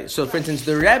chose, right. So, for instance,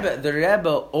 the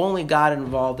Rebbe only got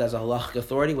involved as a halachic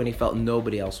authority when he felt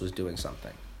nobody else was doing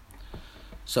something.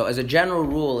 So, as a general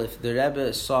rule, if the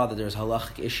Rebbe saw that there's a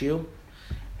halachic issue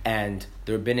and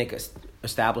the rabbinic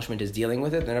establishment is dealing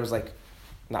with it, then it was like,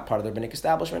 not part of the rabbinic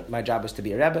establishment. My job is to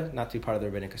be a Rebbe, not to be part of the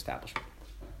rabbinic establishment.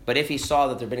 But if he saw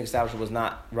that the rabbinic establishment was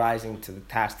not rising to the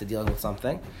task to dealing with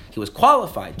something, he was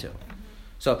qualified to.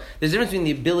 So there's a difference between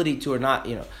the ability to or not,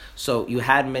 So you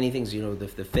had many things,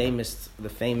 the famous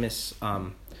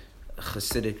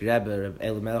Hasidic Rebbe, Reb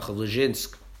Elimelech of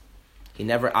Lezhinsk. He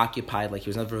never occupied, he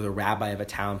was never the rabbi of a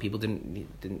town. People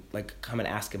didn't come and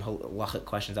ask him halachic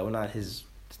questions. That was not his.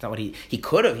 It's not what he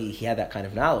could have. He had that kind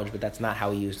of knowledge, but that's not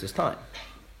how he used his time.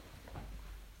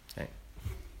 Okay.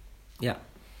 Yeah.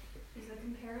 Is the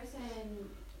comparison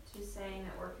to saying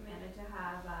that we're commanded to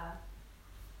have a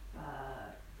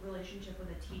relationship with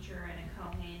a teacher and a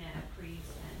kohen and a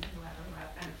priest and whoever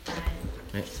and a friend?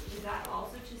 Right. Is that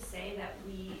also to say that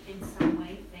we, in some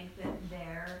way, think that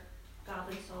their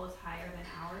godly soul is higher than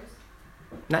ours?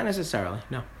 Not necessarily,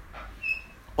 no.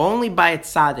 Only by a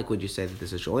tzaddik would you say that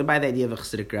this is true. Only by the idea of a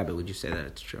Hasidic Rebbe would you say that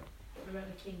it's true. What about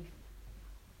a king?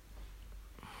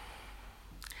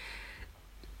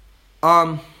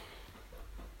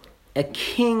 A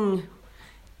king,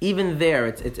 even there,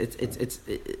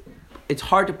 it's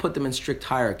hard to put them in strict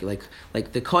hierarchy.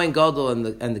 Like the Kohen Gadol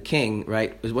and the king,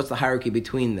 right? What's the hierarchy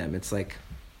between them? It's like,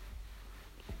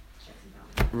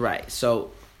 right.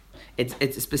 So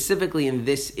it's specifically in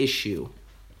this issue.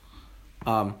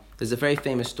 There's a very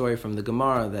famous story from the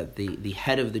Gemara that the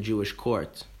head of the Jewish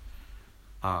court,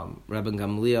 Rabbi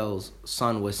Gamliel's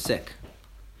son, was sick.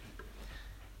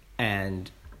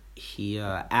 And he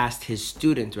asked his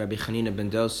student, Rabbi Chanina ben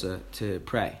Dosa, to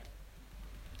pray.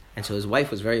 And so his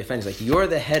wife was very offended. She's like, you're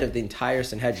the head of the entire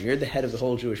Sanhedrin. You're the head of the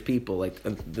whole Jewish people.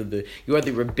 You are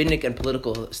the rabbinic and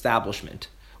political establishment.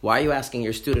 Why are you asking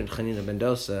your student, Chanina ben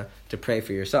Dosa, to pray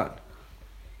for your son?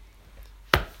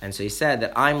 And so he said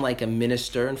that I'm like a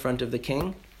minister in front of the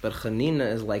king, but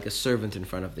Chanina is like a servant in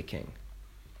front of the king.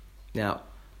 Now,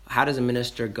 how does a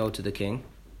minister go to the king?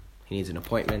 He needs an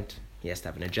appointment. He has to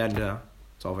have an agenda.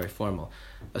 It's all very formal.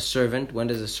 A servant, when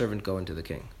does a servant go into the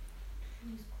king?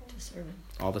 To servant.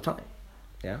 All the time.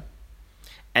 Yeah?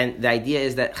 And the idea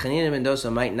is that Chanina Mendoza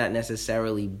might not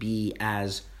necessarily be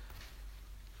as,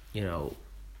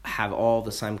 have all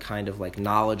the same kind of like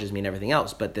knowledge as me and everything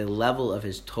else, but the level of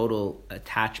his total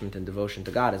attachment and devotion to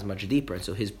God is much deeper. And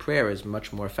so his prayer is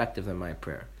much more effective than my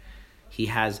prayer. He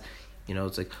has,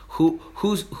 it's like, who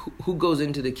goes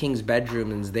into the king's bedroom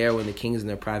and is there when the king's in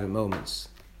their private moments?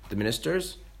 The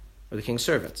ministers or the king's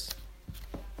servants?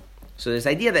 So this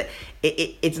idea that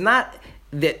it's not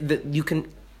that you can,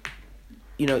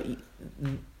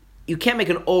 you can't make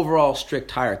an overall strict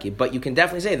hierarchy, but you can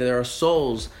definitely say that there are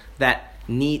souls that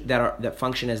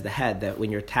function as the head, that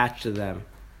when you're attached to them,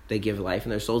 they give life,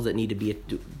 and there are souls that need to be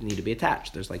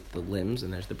attached. There's like the limbs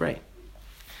and there's the brain.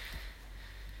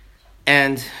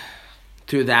 And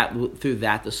through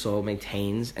that the soul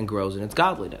maintains and grows in its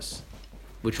godliness,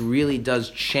 which really does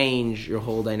change your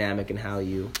whole dynamic in how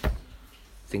you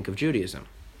think of Judaism.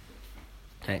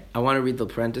 Okay, I want to read the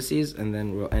parentheses, and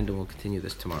then we'll end and we'll continue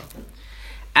this tomorrow.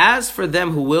 As for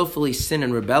them who willfully sin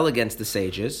and rebel against the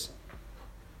sages,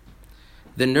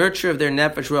 the nurture of their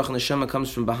nefesh, ruach, and neshama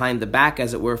comes from behind the back,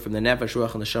 as it were, from the nefesh,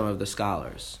 ruach, and neshama of the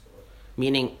scholars.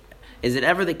 Meaning, is it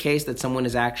ever the case that someone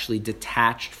is actually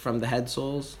detached from the head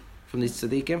souls, from these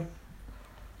tzaddikim?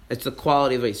 It's the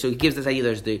quality of it. So he gives this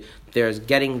idea, there's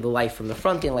getting the life from the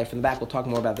front, getting life from the back. We'll talk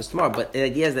more about this tomorrow. But the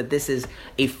idea is that this is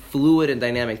a fluid and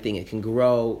dynamic thing. It can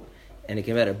grow and it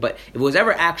can better. But if it was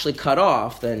ever actually cut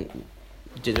off, then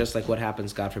just like what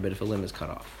happens, God forbid, if a limb is cut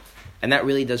off. And that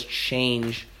really does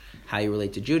change how you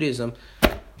relate to Judaism.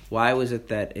 Why was it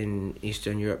that in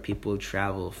Eastern Europe people would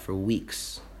travel for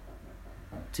weeks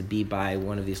to be by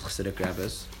one of these Hasidic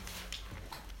rabbis?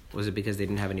 Was it because they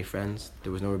didn't have any friends?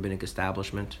 There was no rabbinic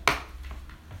establishment?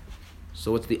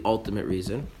 So what's the ultimate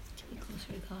reason? To be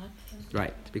closer to God.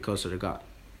 Right, to be closer to God.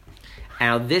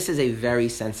 Now this is a very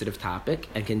sensitive topic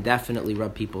and can definitely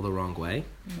rub people the wrong way.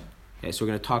 Okay, so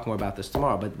we're going to talk more about this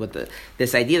tomorrow. But with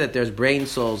this idea that there's brain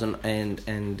souls and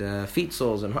feet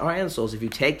souls and hand souls, if you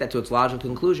take that to its logical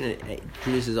conclusion, it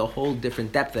produces a whole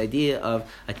different depth. The idea of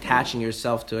attaching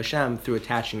yourself to Hashem through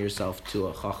attaching yourself to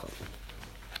a chacham.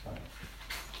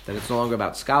 That it's no longer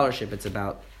about scholarship; it's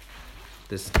about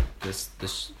this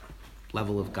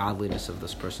level of godliness of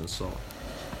this person's soul.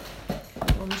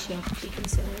 Or Mashiach to be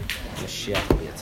considered. Mashiach will be a